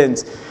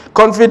confidence.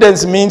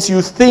 Confidence means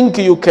you think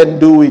you can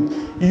do it.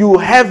 You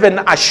have an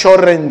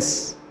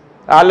assurance.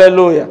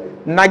 Hallelujah.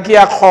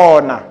 Nagia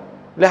khona.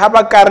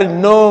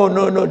 No,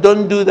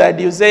 don't do that.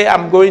 You say,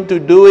 I'm going to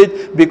do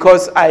it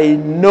because I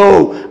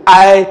know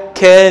I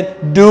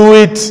can do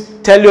it.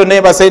 Tell your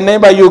neighbor, say,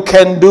 neighbor, you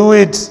can do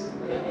it.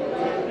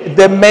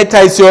 The matter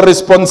is your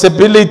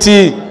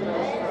responsibility.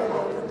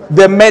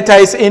 The matter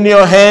is in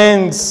your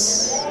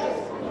hands.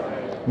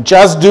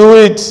 Just do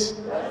it.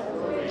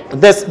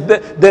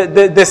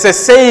 There's a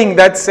saying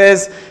that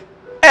says,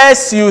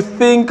 as you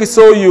think,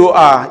 so you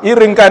are.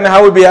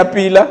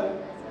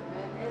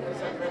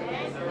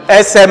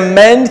 As a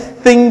man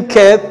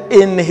thinketh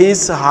in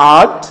his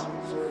heart,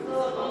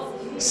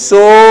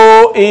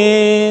 so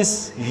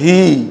is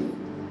he.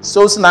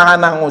 So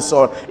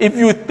if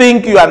you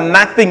think you are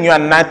nothing, you are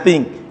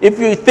nothing. If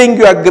you think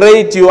you are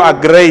great, you are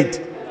great.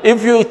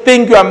 If you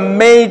think you are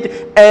made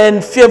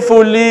and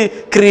fearfully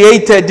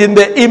created in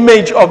the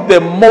image of the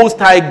Most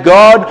High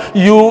God,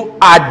 you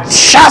are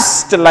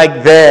just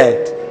like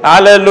that.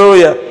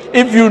 Hallelujah.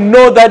 If you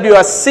know that you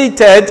are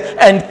seated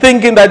and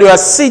thinking that you are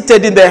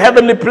seated in the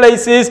heavenly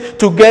places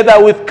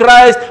together with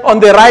Christ on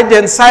the right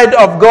hand side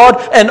of God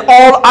and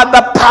all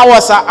other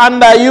powers are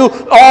under you,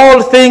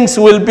 all things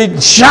will be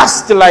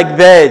just like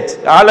that.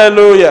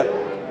 Hallelujah.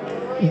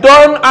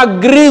 Don't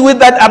agree with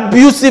that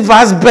abusive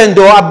husband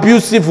or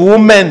abusive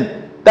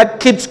woman that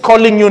keeps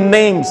calling you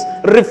names.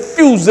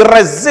 Refuse,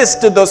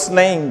 resist those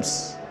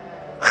names.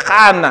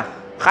 Khana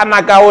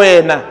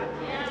kawena.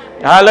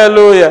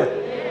 Hallelujah.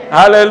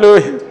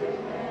 Hallelujah.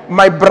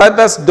 My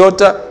brother's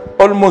daughter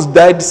almost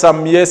died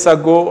some years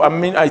ago.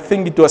 I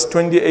think it was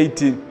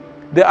 2018.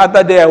 The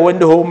other day I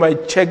went home, I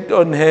checked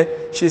on her.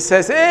 She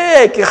says,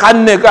 hey,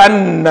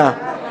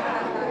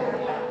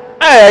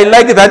 I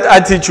like that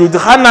attitude.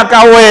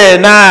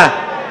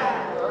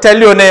 Tell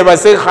your neighbor,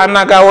 say,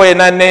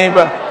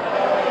 neighbor.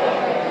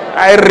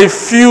 I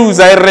refuse,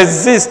 I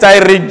resist, I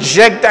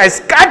reject, I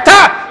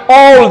scatter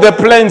all the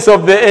plans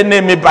of the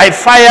enemy by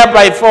fire,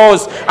 by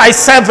force. I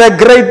serve a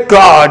great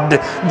God.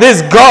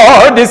 This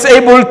God is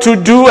able to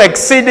do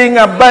exceeding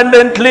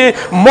abundantly,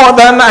 more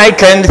than I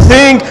can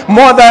think,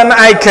 more than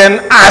I can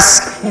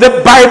ask.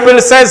 The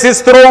Bible says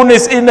his throne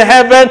is in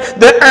heaven,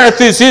 the earth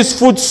is his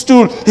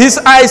footstool. His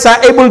eyes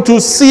are able to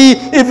see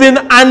even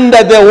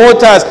under the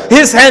waters.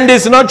 His hand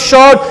is not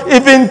short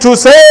even to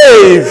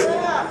save.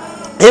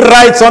 He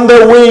rides on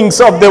the wings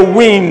of the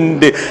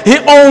wind.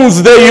 He owns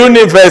the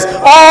universe.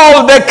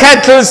 All the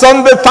cattle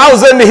on the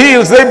 1,000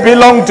 hills, they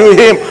belong to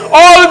him.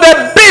 All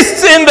the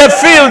beasts in the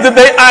field,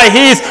 they are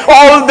his.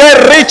 All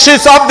the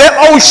riches of the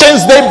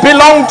oceans, they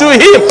belong to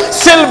him.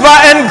 Silver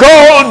and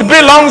gold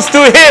belongs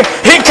to him.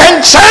 He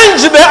can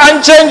change the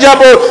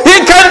unchangeable.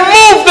 He can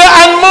move the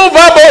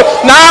unmovable.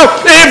 Now,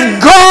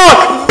 if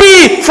God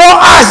be for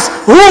us,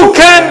 who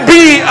can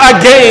be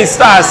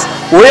against us?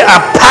 We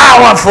are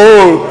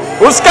powerful.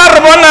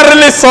 Uskarbona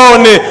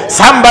relisoni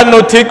samba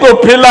notiko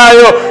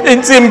pilayo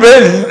intsimbe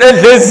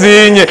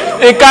edlezinye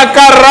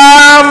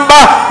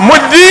ikakaramba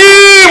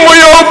mudimu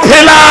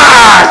yopila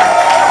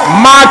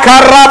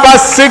makaraba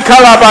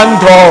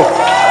sikalabanto.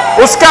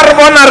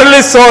 Uskarbona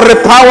relisori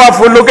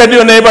powerful. Look at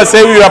your neighbor,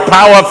 say you are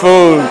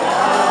powerful.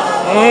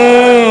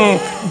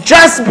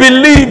 Just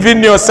believe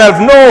in yourself.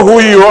 Know who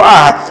you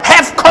are.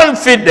 Have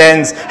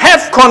confidence.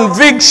 Have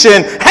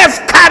conviction. Have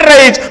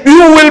courage.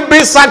 You will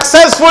be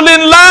successful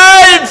in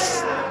life.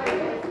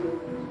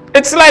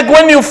 It's like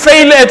when you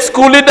fail at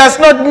school, it does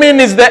not mean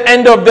it's the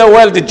end of the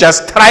world.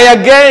 Just try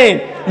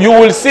again. You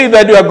will see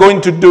that you are going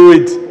to do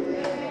it.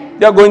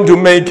 You are going to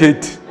make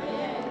it.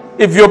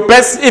 If your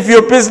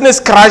business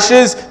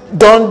crashes,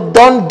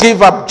 don't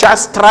give up.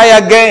 Just try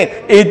again.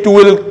 It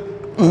will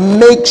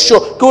make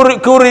sure.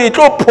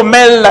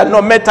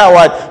 No matter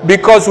what.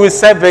 Because we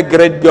serve a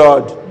great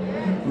God.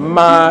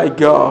 My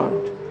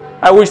God.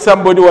 I wish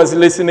somebody was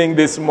listening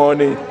this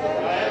morning.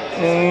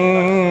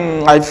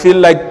 I feel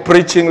like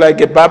preaching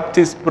like a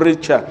Baptist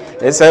preacher.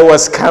 As I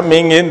was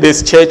coming in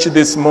this church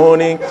this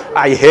morning,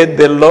 I heard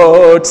the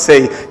Lord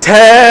say,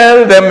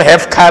 tell them,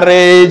 have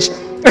courage.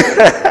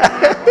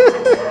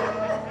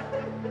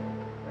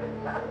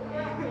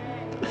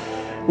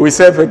 We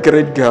serve a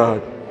great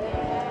God.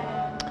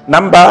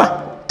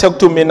 Talk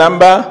to me,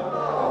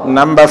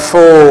 Number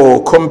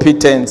 4,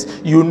 competence.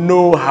 You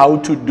know how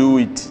to do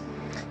it.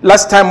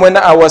 Last time when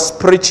I was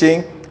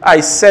preaching,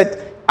 I said,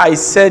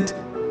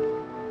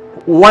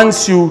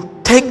 once you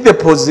take the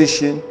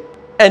position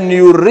and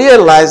you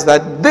realize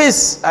that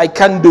this, I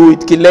can't do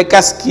it,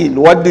 kileka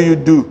skill, what do?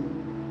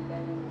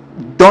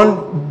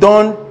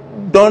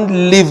 Don't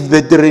leave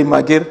the dream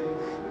again.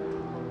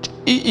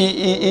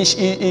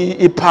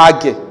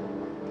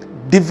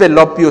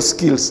 Develop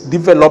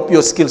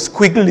your skills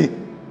quickly.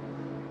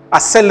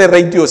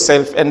 Accelerate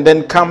yourself and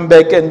then come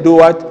back and do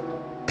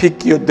what?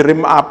 Pick your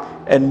dream up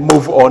and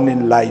move on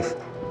in life.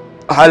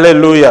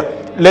 Hallelujah.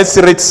 Let's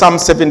read Psalm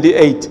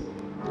 78.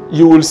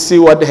 You will see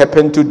what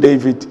happened to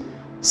David.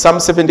 Psalm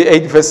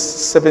 78 verse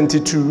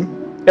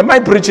 72. Am I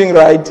preaching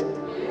right?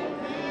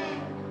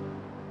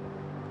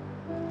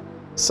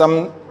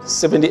 Psalm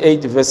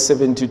 78 verse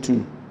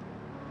 72.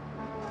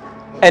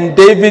 And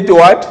David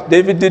what?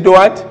 David did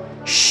what?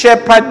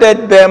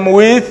 Shepherded them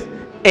with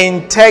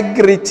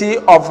integrity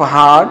of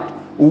heart,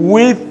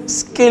 with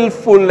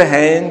skillful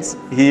hands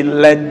he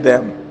led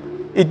them.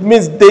 It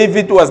means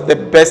David was the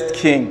best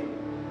king.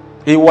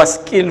 He was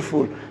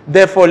skillful.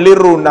 Therefore,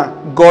 Liruna,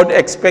 God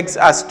expects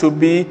us to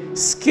be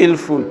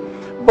skillful.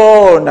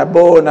 Bona.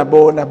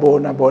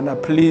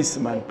 Please,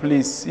 man,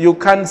 please. You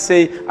can't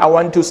say, I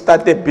want to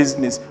start a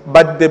business,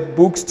 but the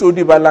books to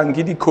the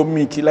balangidi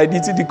comic, like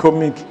this is the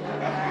comic.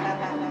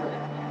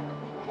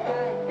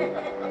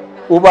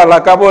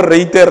 Ubalakabo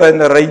writer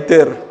and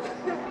writer.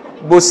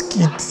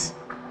 Boskit.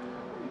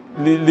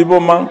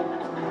 Liboma.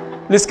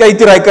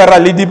 Liskaiti raikara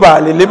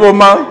lidibale.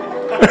 Liboma.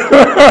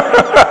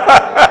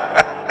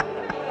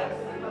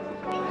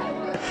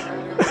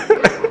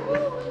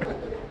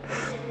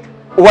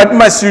 What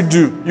must you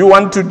do? You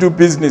want to do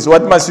business.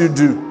 What must you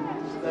do?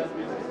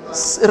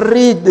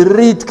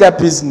 Read ka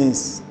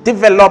business.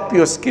 Develop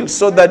your skills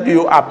so that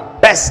you are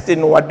best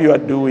in what you are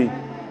doing.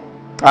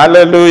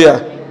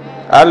 Hallelujah.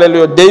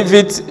 Hallelujah.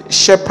 David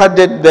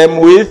shepherded them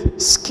with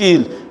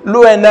skill.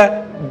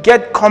 Luena,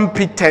 get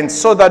competence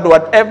so that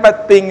whatever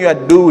thing you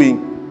are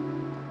doing,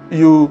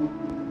 you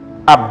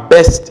are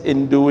best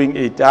in doing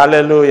it.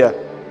 Hallelujah.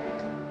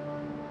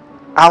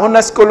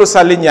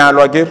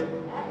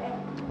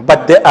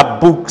 But there are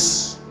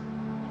books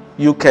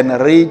you can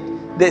read.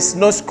 There's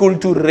no school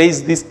to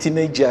raise these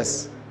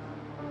teenagers.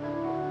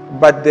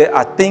 But there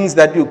are things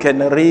that you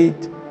can read.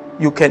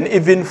 You can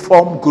even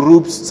form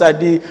groups,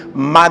 study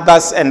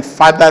mothers and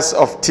fathers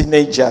of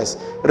teenagers.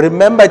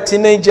 Remember,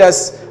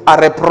 teenagers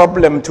are a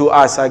problem to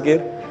us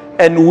again,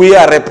 and we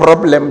are a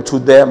problem to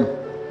them.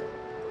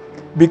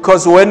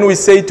 Because when we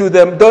say to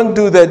them, don't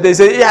do that, they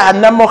say, yeah,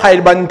 namo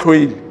khairban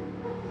koil.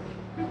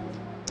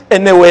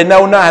 Anyway,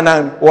 now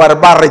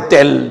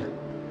warbaritel.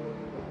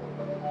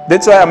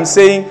 That's why I'm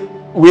saying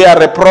we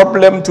are a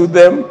problem to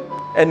them,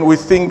 and we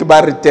think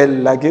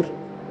baritel lagir.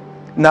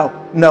 Now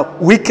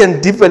we can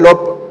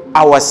develop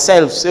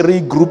ourselves,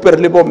 regroup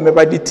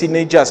the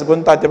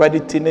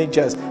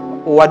teenagers.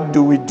 What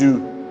do we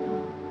do?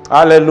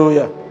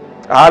 Hallelujah.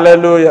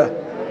 Hallelujah.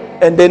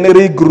 And then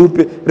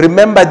regroup.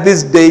 Remember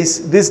these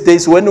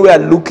days when we are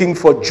looking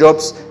for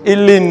jobs,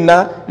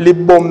 ilina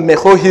libomme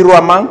ho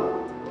hiruamang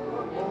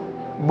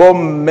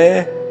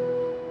bomme.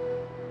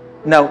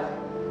 Now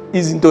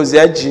izinto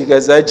ziyajika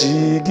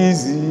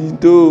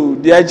izinto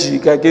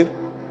diyajika ke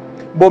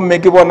bomme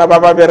ke bona ba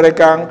ba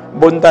berekang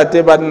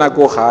bontate ba nna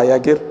go haya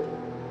ke.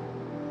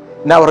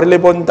 Now,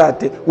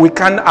 we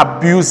can't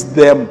abuse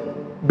them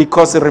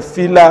because we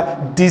feel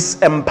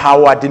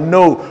disempowered.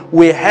 No,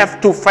 we have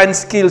to find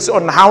skills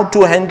on how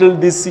to handle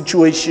this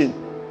situation.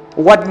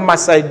 What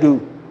must I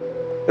do?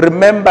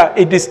 Remember,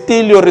 it is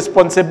still your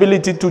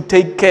responsibility to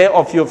take care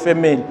of your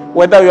family,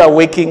 whether you are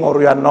working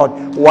or you are not.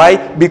 Why?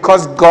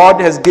 Because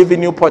God has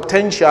given you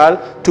potential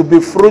to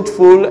be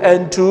fruitful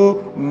and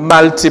to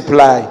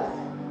multiply.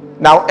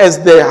 Now, as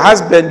the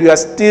husband, you are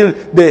still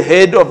the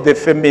head of the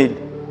family.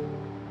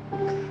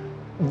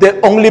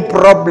 The only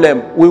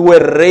problem, we were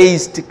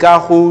raised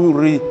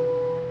kahuri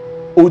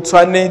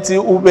utwaneti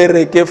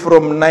ubereke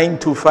from 9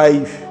 to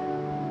 5,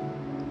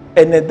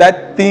 and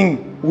that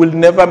thing will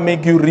never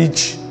make you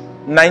rich.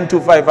 9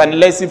 to 5,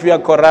 unless if you are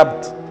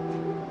corrupt,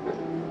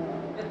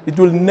 it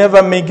will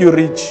never make you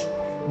rich.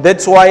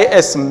 That's why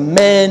as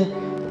men,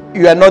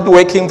 you are not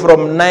working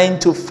from 9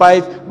 to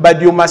 5,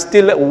 but you must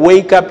still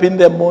wake up in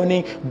the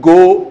morning,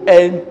 go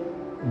and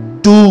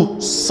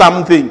do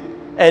something.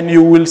 And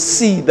you will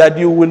see that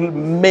you will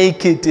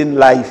make it in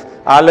life.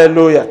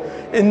 Hallelujah.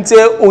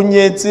 Inte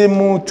unyeti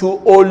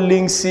mutu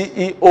oling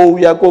CEO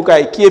yako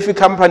kai kiefi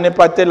company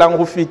patelang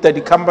hufita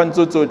di company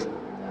zotot.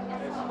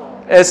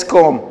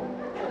 Eskom.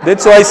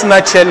 That's why it's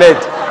not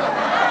chelet.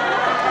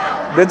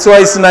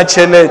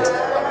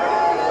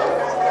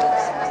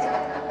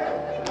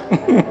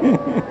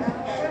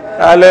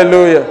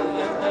 Hallelujah.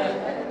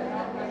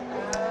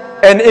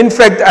 And in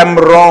fact, I'm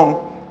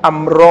wrong.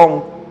 I'm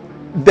wrong.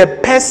 The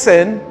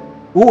person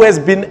who has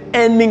been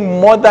earning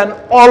more than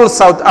all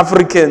South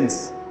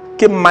Africans,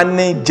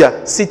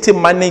 manager, city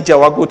manager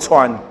wa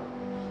Botswana.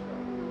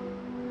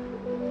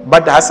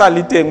 But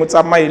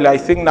I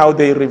think now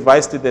they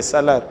revised the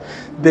salary.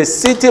 The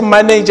city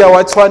manager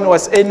wa Botswana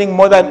was earning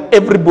more than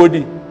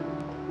everybody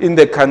in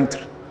the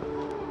country.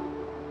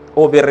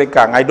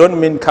 I don't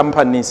mean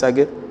companies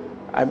again.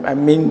 I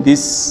mean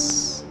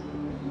this.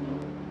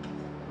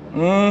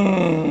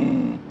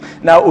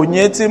 Now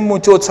unyeti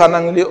mucho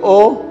tsanangli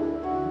o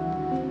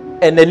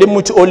enele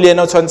mucho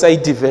oliena tshwantsa I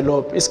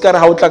develop. Iskare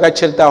ha o tla ka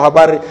chelta ha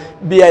ba re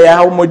bia ya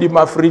ha mo di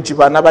ma fridge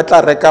bana ba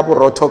tla reka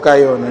borotho ka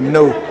yona.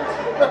 No.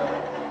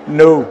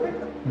 No.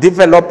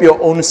 Develop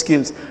your own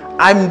skills.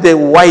 I'm the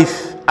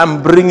wife.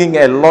 I'm bringing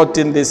a lot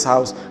in this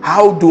house.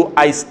 How do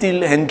I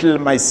still handle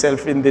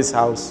myself in this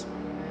house?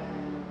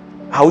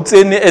 How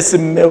tsene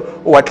esme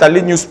wa tla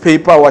le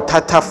newspaper wa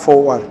thata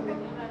forward.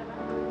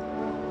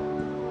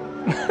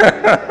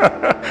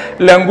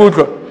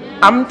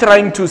 I'm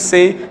trying to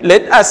say,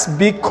 let us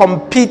be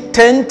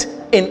competent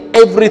in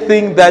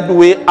everything that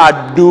we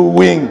are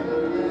doing.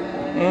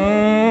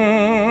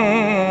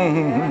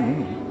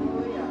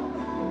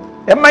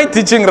 Am I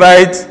teaching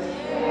right?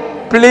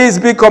 Please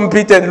be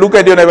competent. Look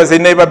at your neighbor. Say,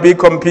 neighbor, be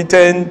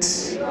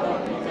competent.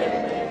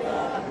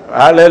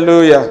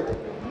 Hallelujah.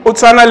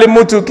 Utsana le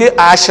mutu ke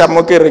asha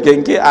mo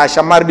kerekeng ke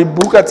asha mar di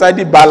buka tsa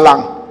di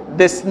balang.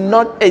 There's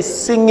not a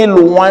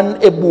single one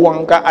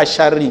ebuanga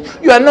ashari.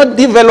 You are not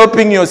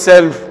developing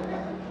yourself.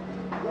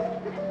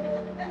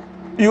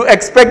 You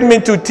expect me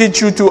to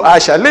teach you to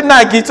usher.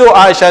 Now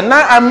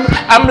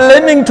I'm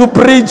learning to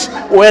preach.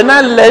 When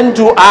I learn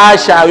to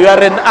usher, you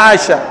are an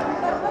usher.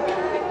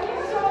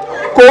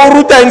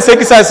 Koruta in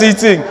sekisa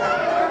sitting.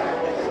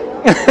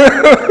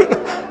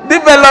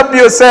 Develop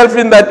yourself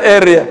in that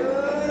area.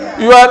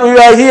 You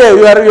are here.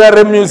 You are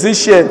a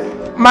musician.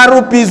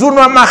 Marupizu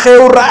no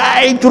maheu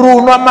right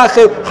through no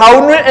maheu. How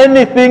know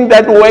anything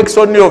that works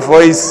on your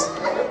voice?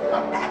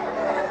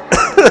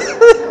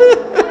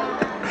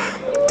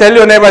 Tell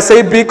your neighbor,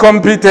 say, be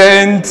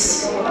competent.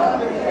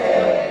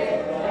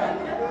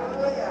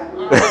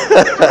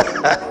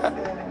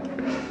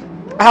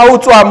 How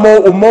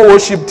to more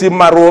worship team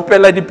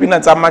maropela di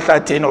peanuts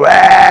amashatin.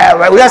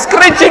 We are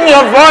scratching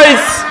your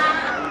voice.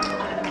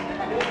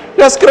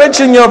 You are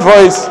scratching your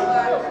voice.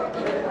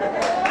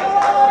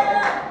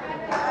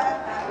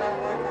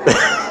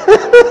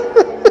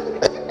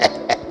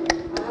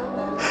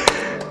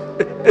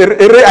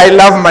 I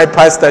love my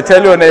pastor.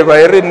 Tell your neighbor,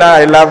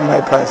 I love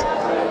my pastor.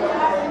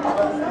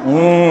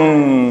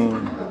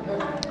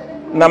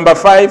 Number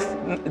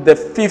 5, the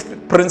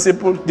 5th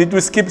principle. Did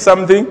we skip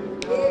something?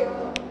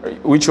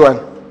 Which one?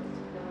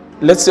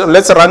 Let's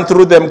run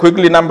through them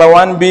quickly. Number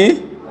 1,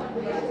 be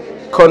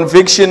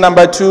conviction.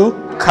 Number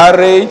 2,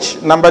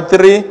 courage. Number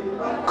 3,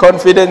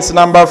 confidence.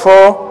 Number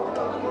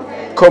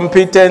 4,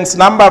 competence.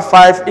 Number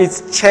 5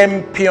 is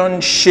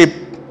championship.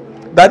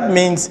 That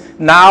means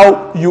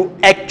now you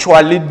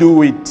actually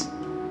do it.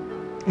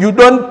 You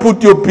don't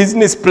put your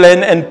business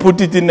plan and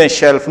put it in a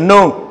shelf.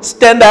 No.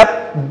 Stand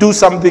up, do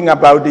something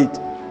about it.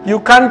 You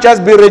can't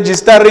just be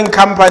registering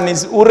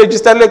companies. U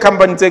register le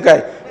company tse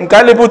kae?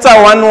 Nkale botsa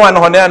 1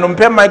 hone ano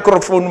mpe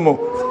microphone mo.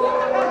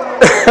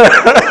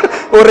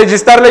 U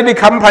register le di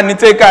company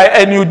tse kae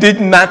and you did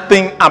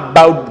nothing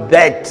about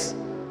that.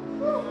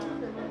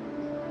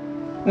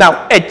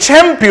 Now, a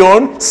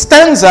champion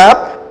stands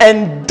up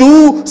and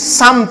do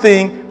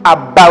something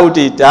about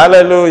it.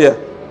 Hallelujah.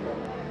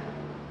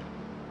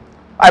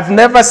 I've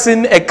never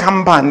seen a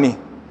company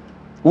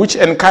which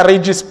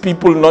encourages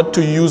people not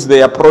to use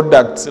their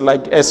products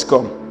like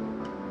Eskom.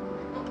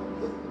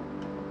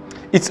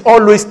 It's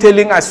always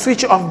telling us,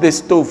 switch off the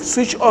stove,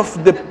 switch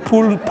off the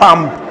pool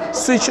pump,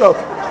 switch off.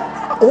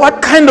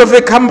 What kind of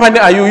a company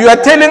are you? You are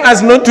telling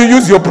us not to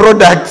use your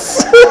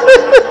products.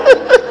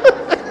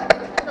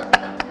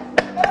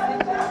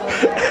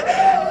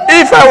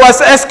 If I was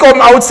Eskom,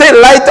 I would say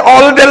light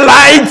all the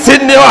lights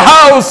in your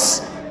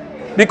house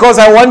because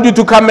I want you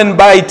to come and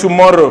buy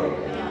tomorrow.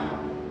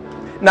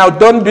 Now,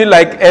 don't be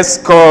like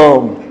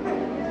Eskom.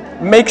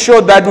 Make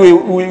sure that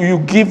you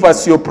give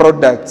us your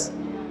products.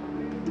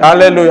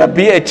 Hallelujah.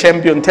 Be a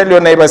champion. Tell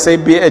your neighbor, say,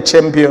 be a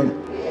champion.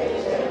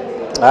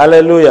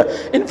 Hallelujah.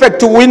 In fact,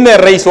 to win a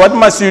race, what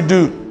must you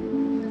do?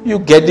 You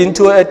get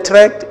into a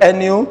track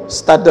and you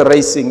start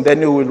racing,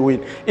 then you will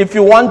win. If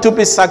you want to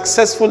be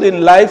successful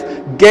in life,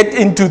 get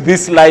into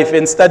this life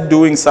and start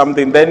doing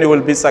something, then you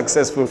will be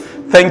successful.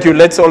 Thank you.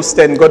 Let's all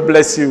stand. God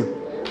bless you.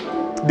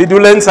 Did you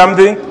learn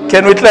something?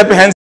 Can we clap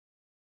hands?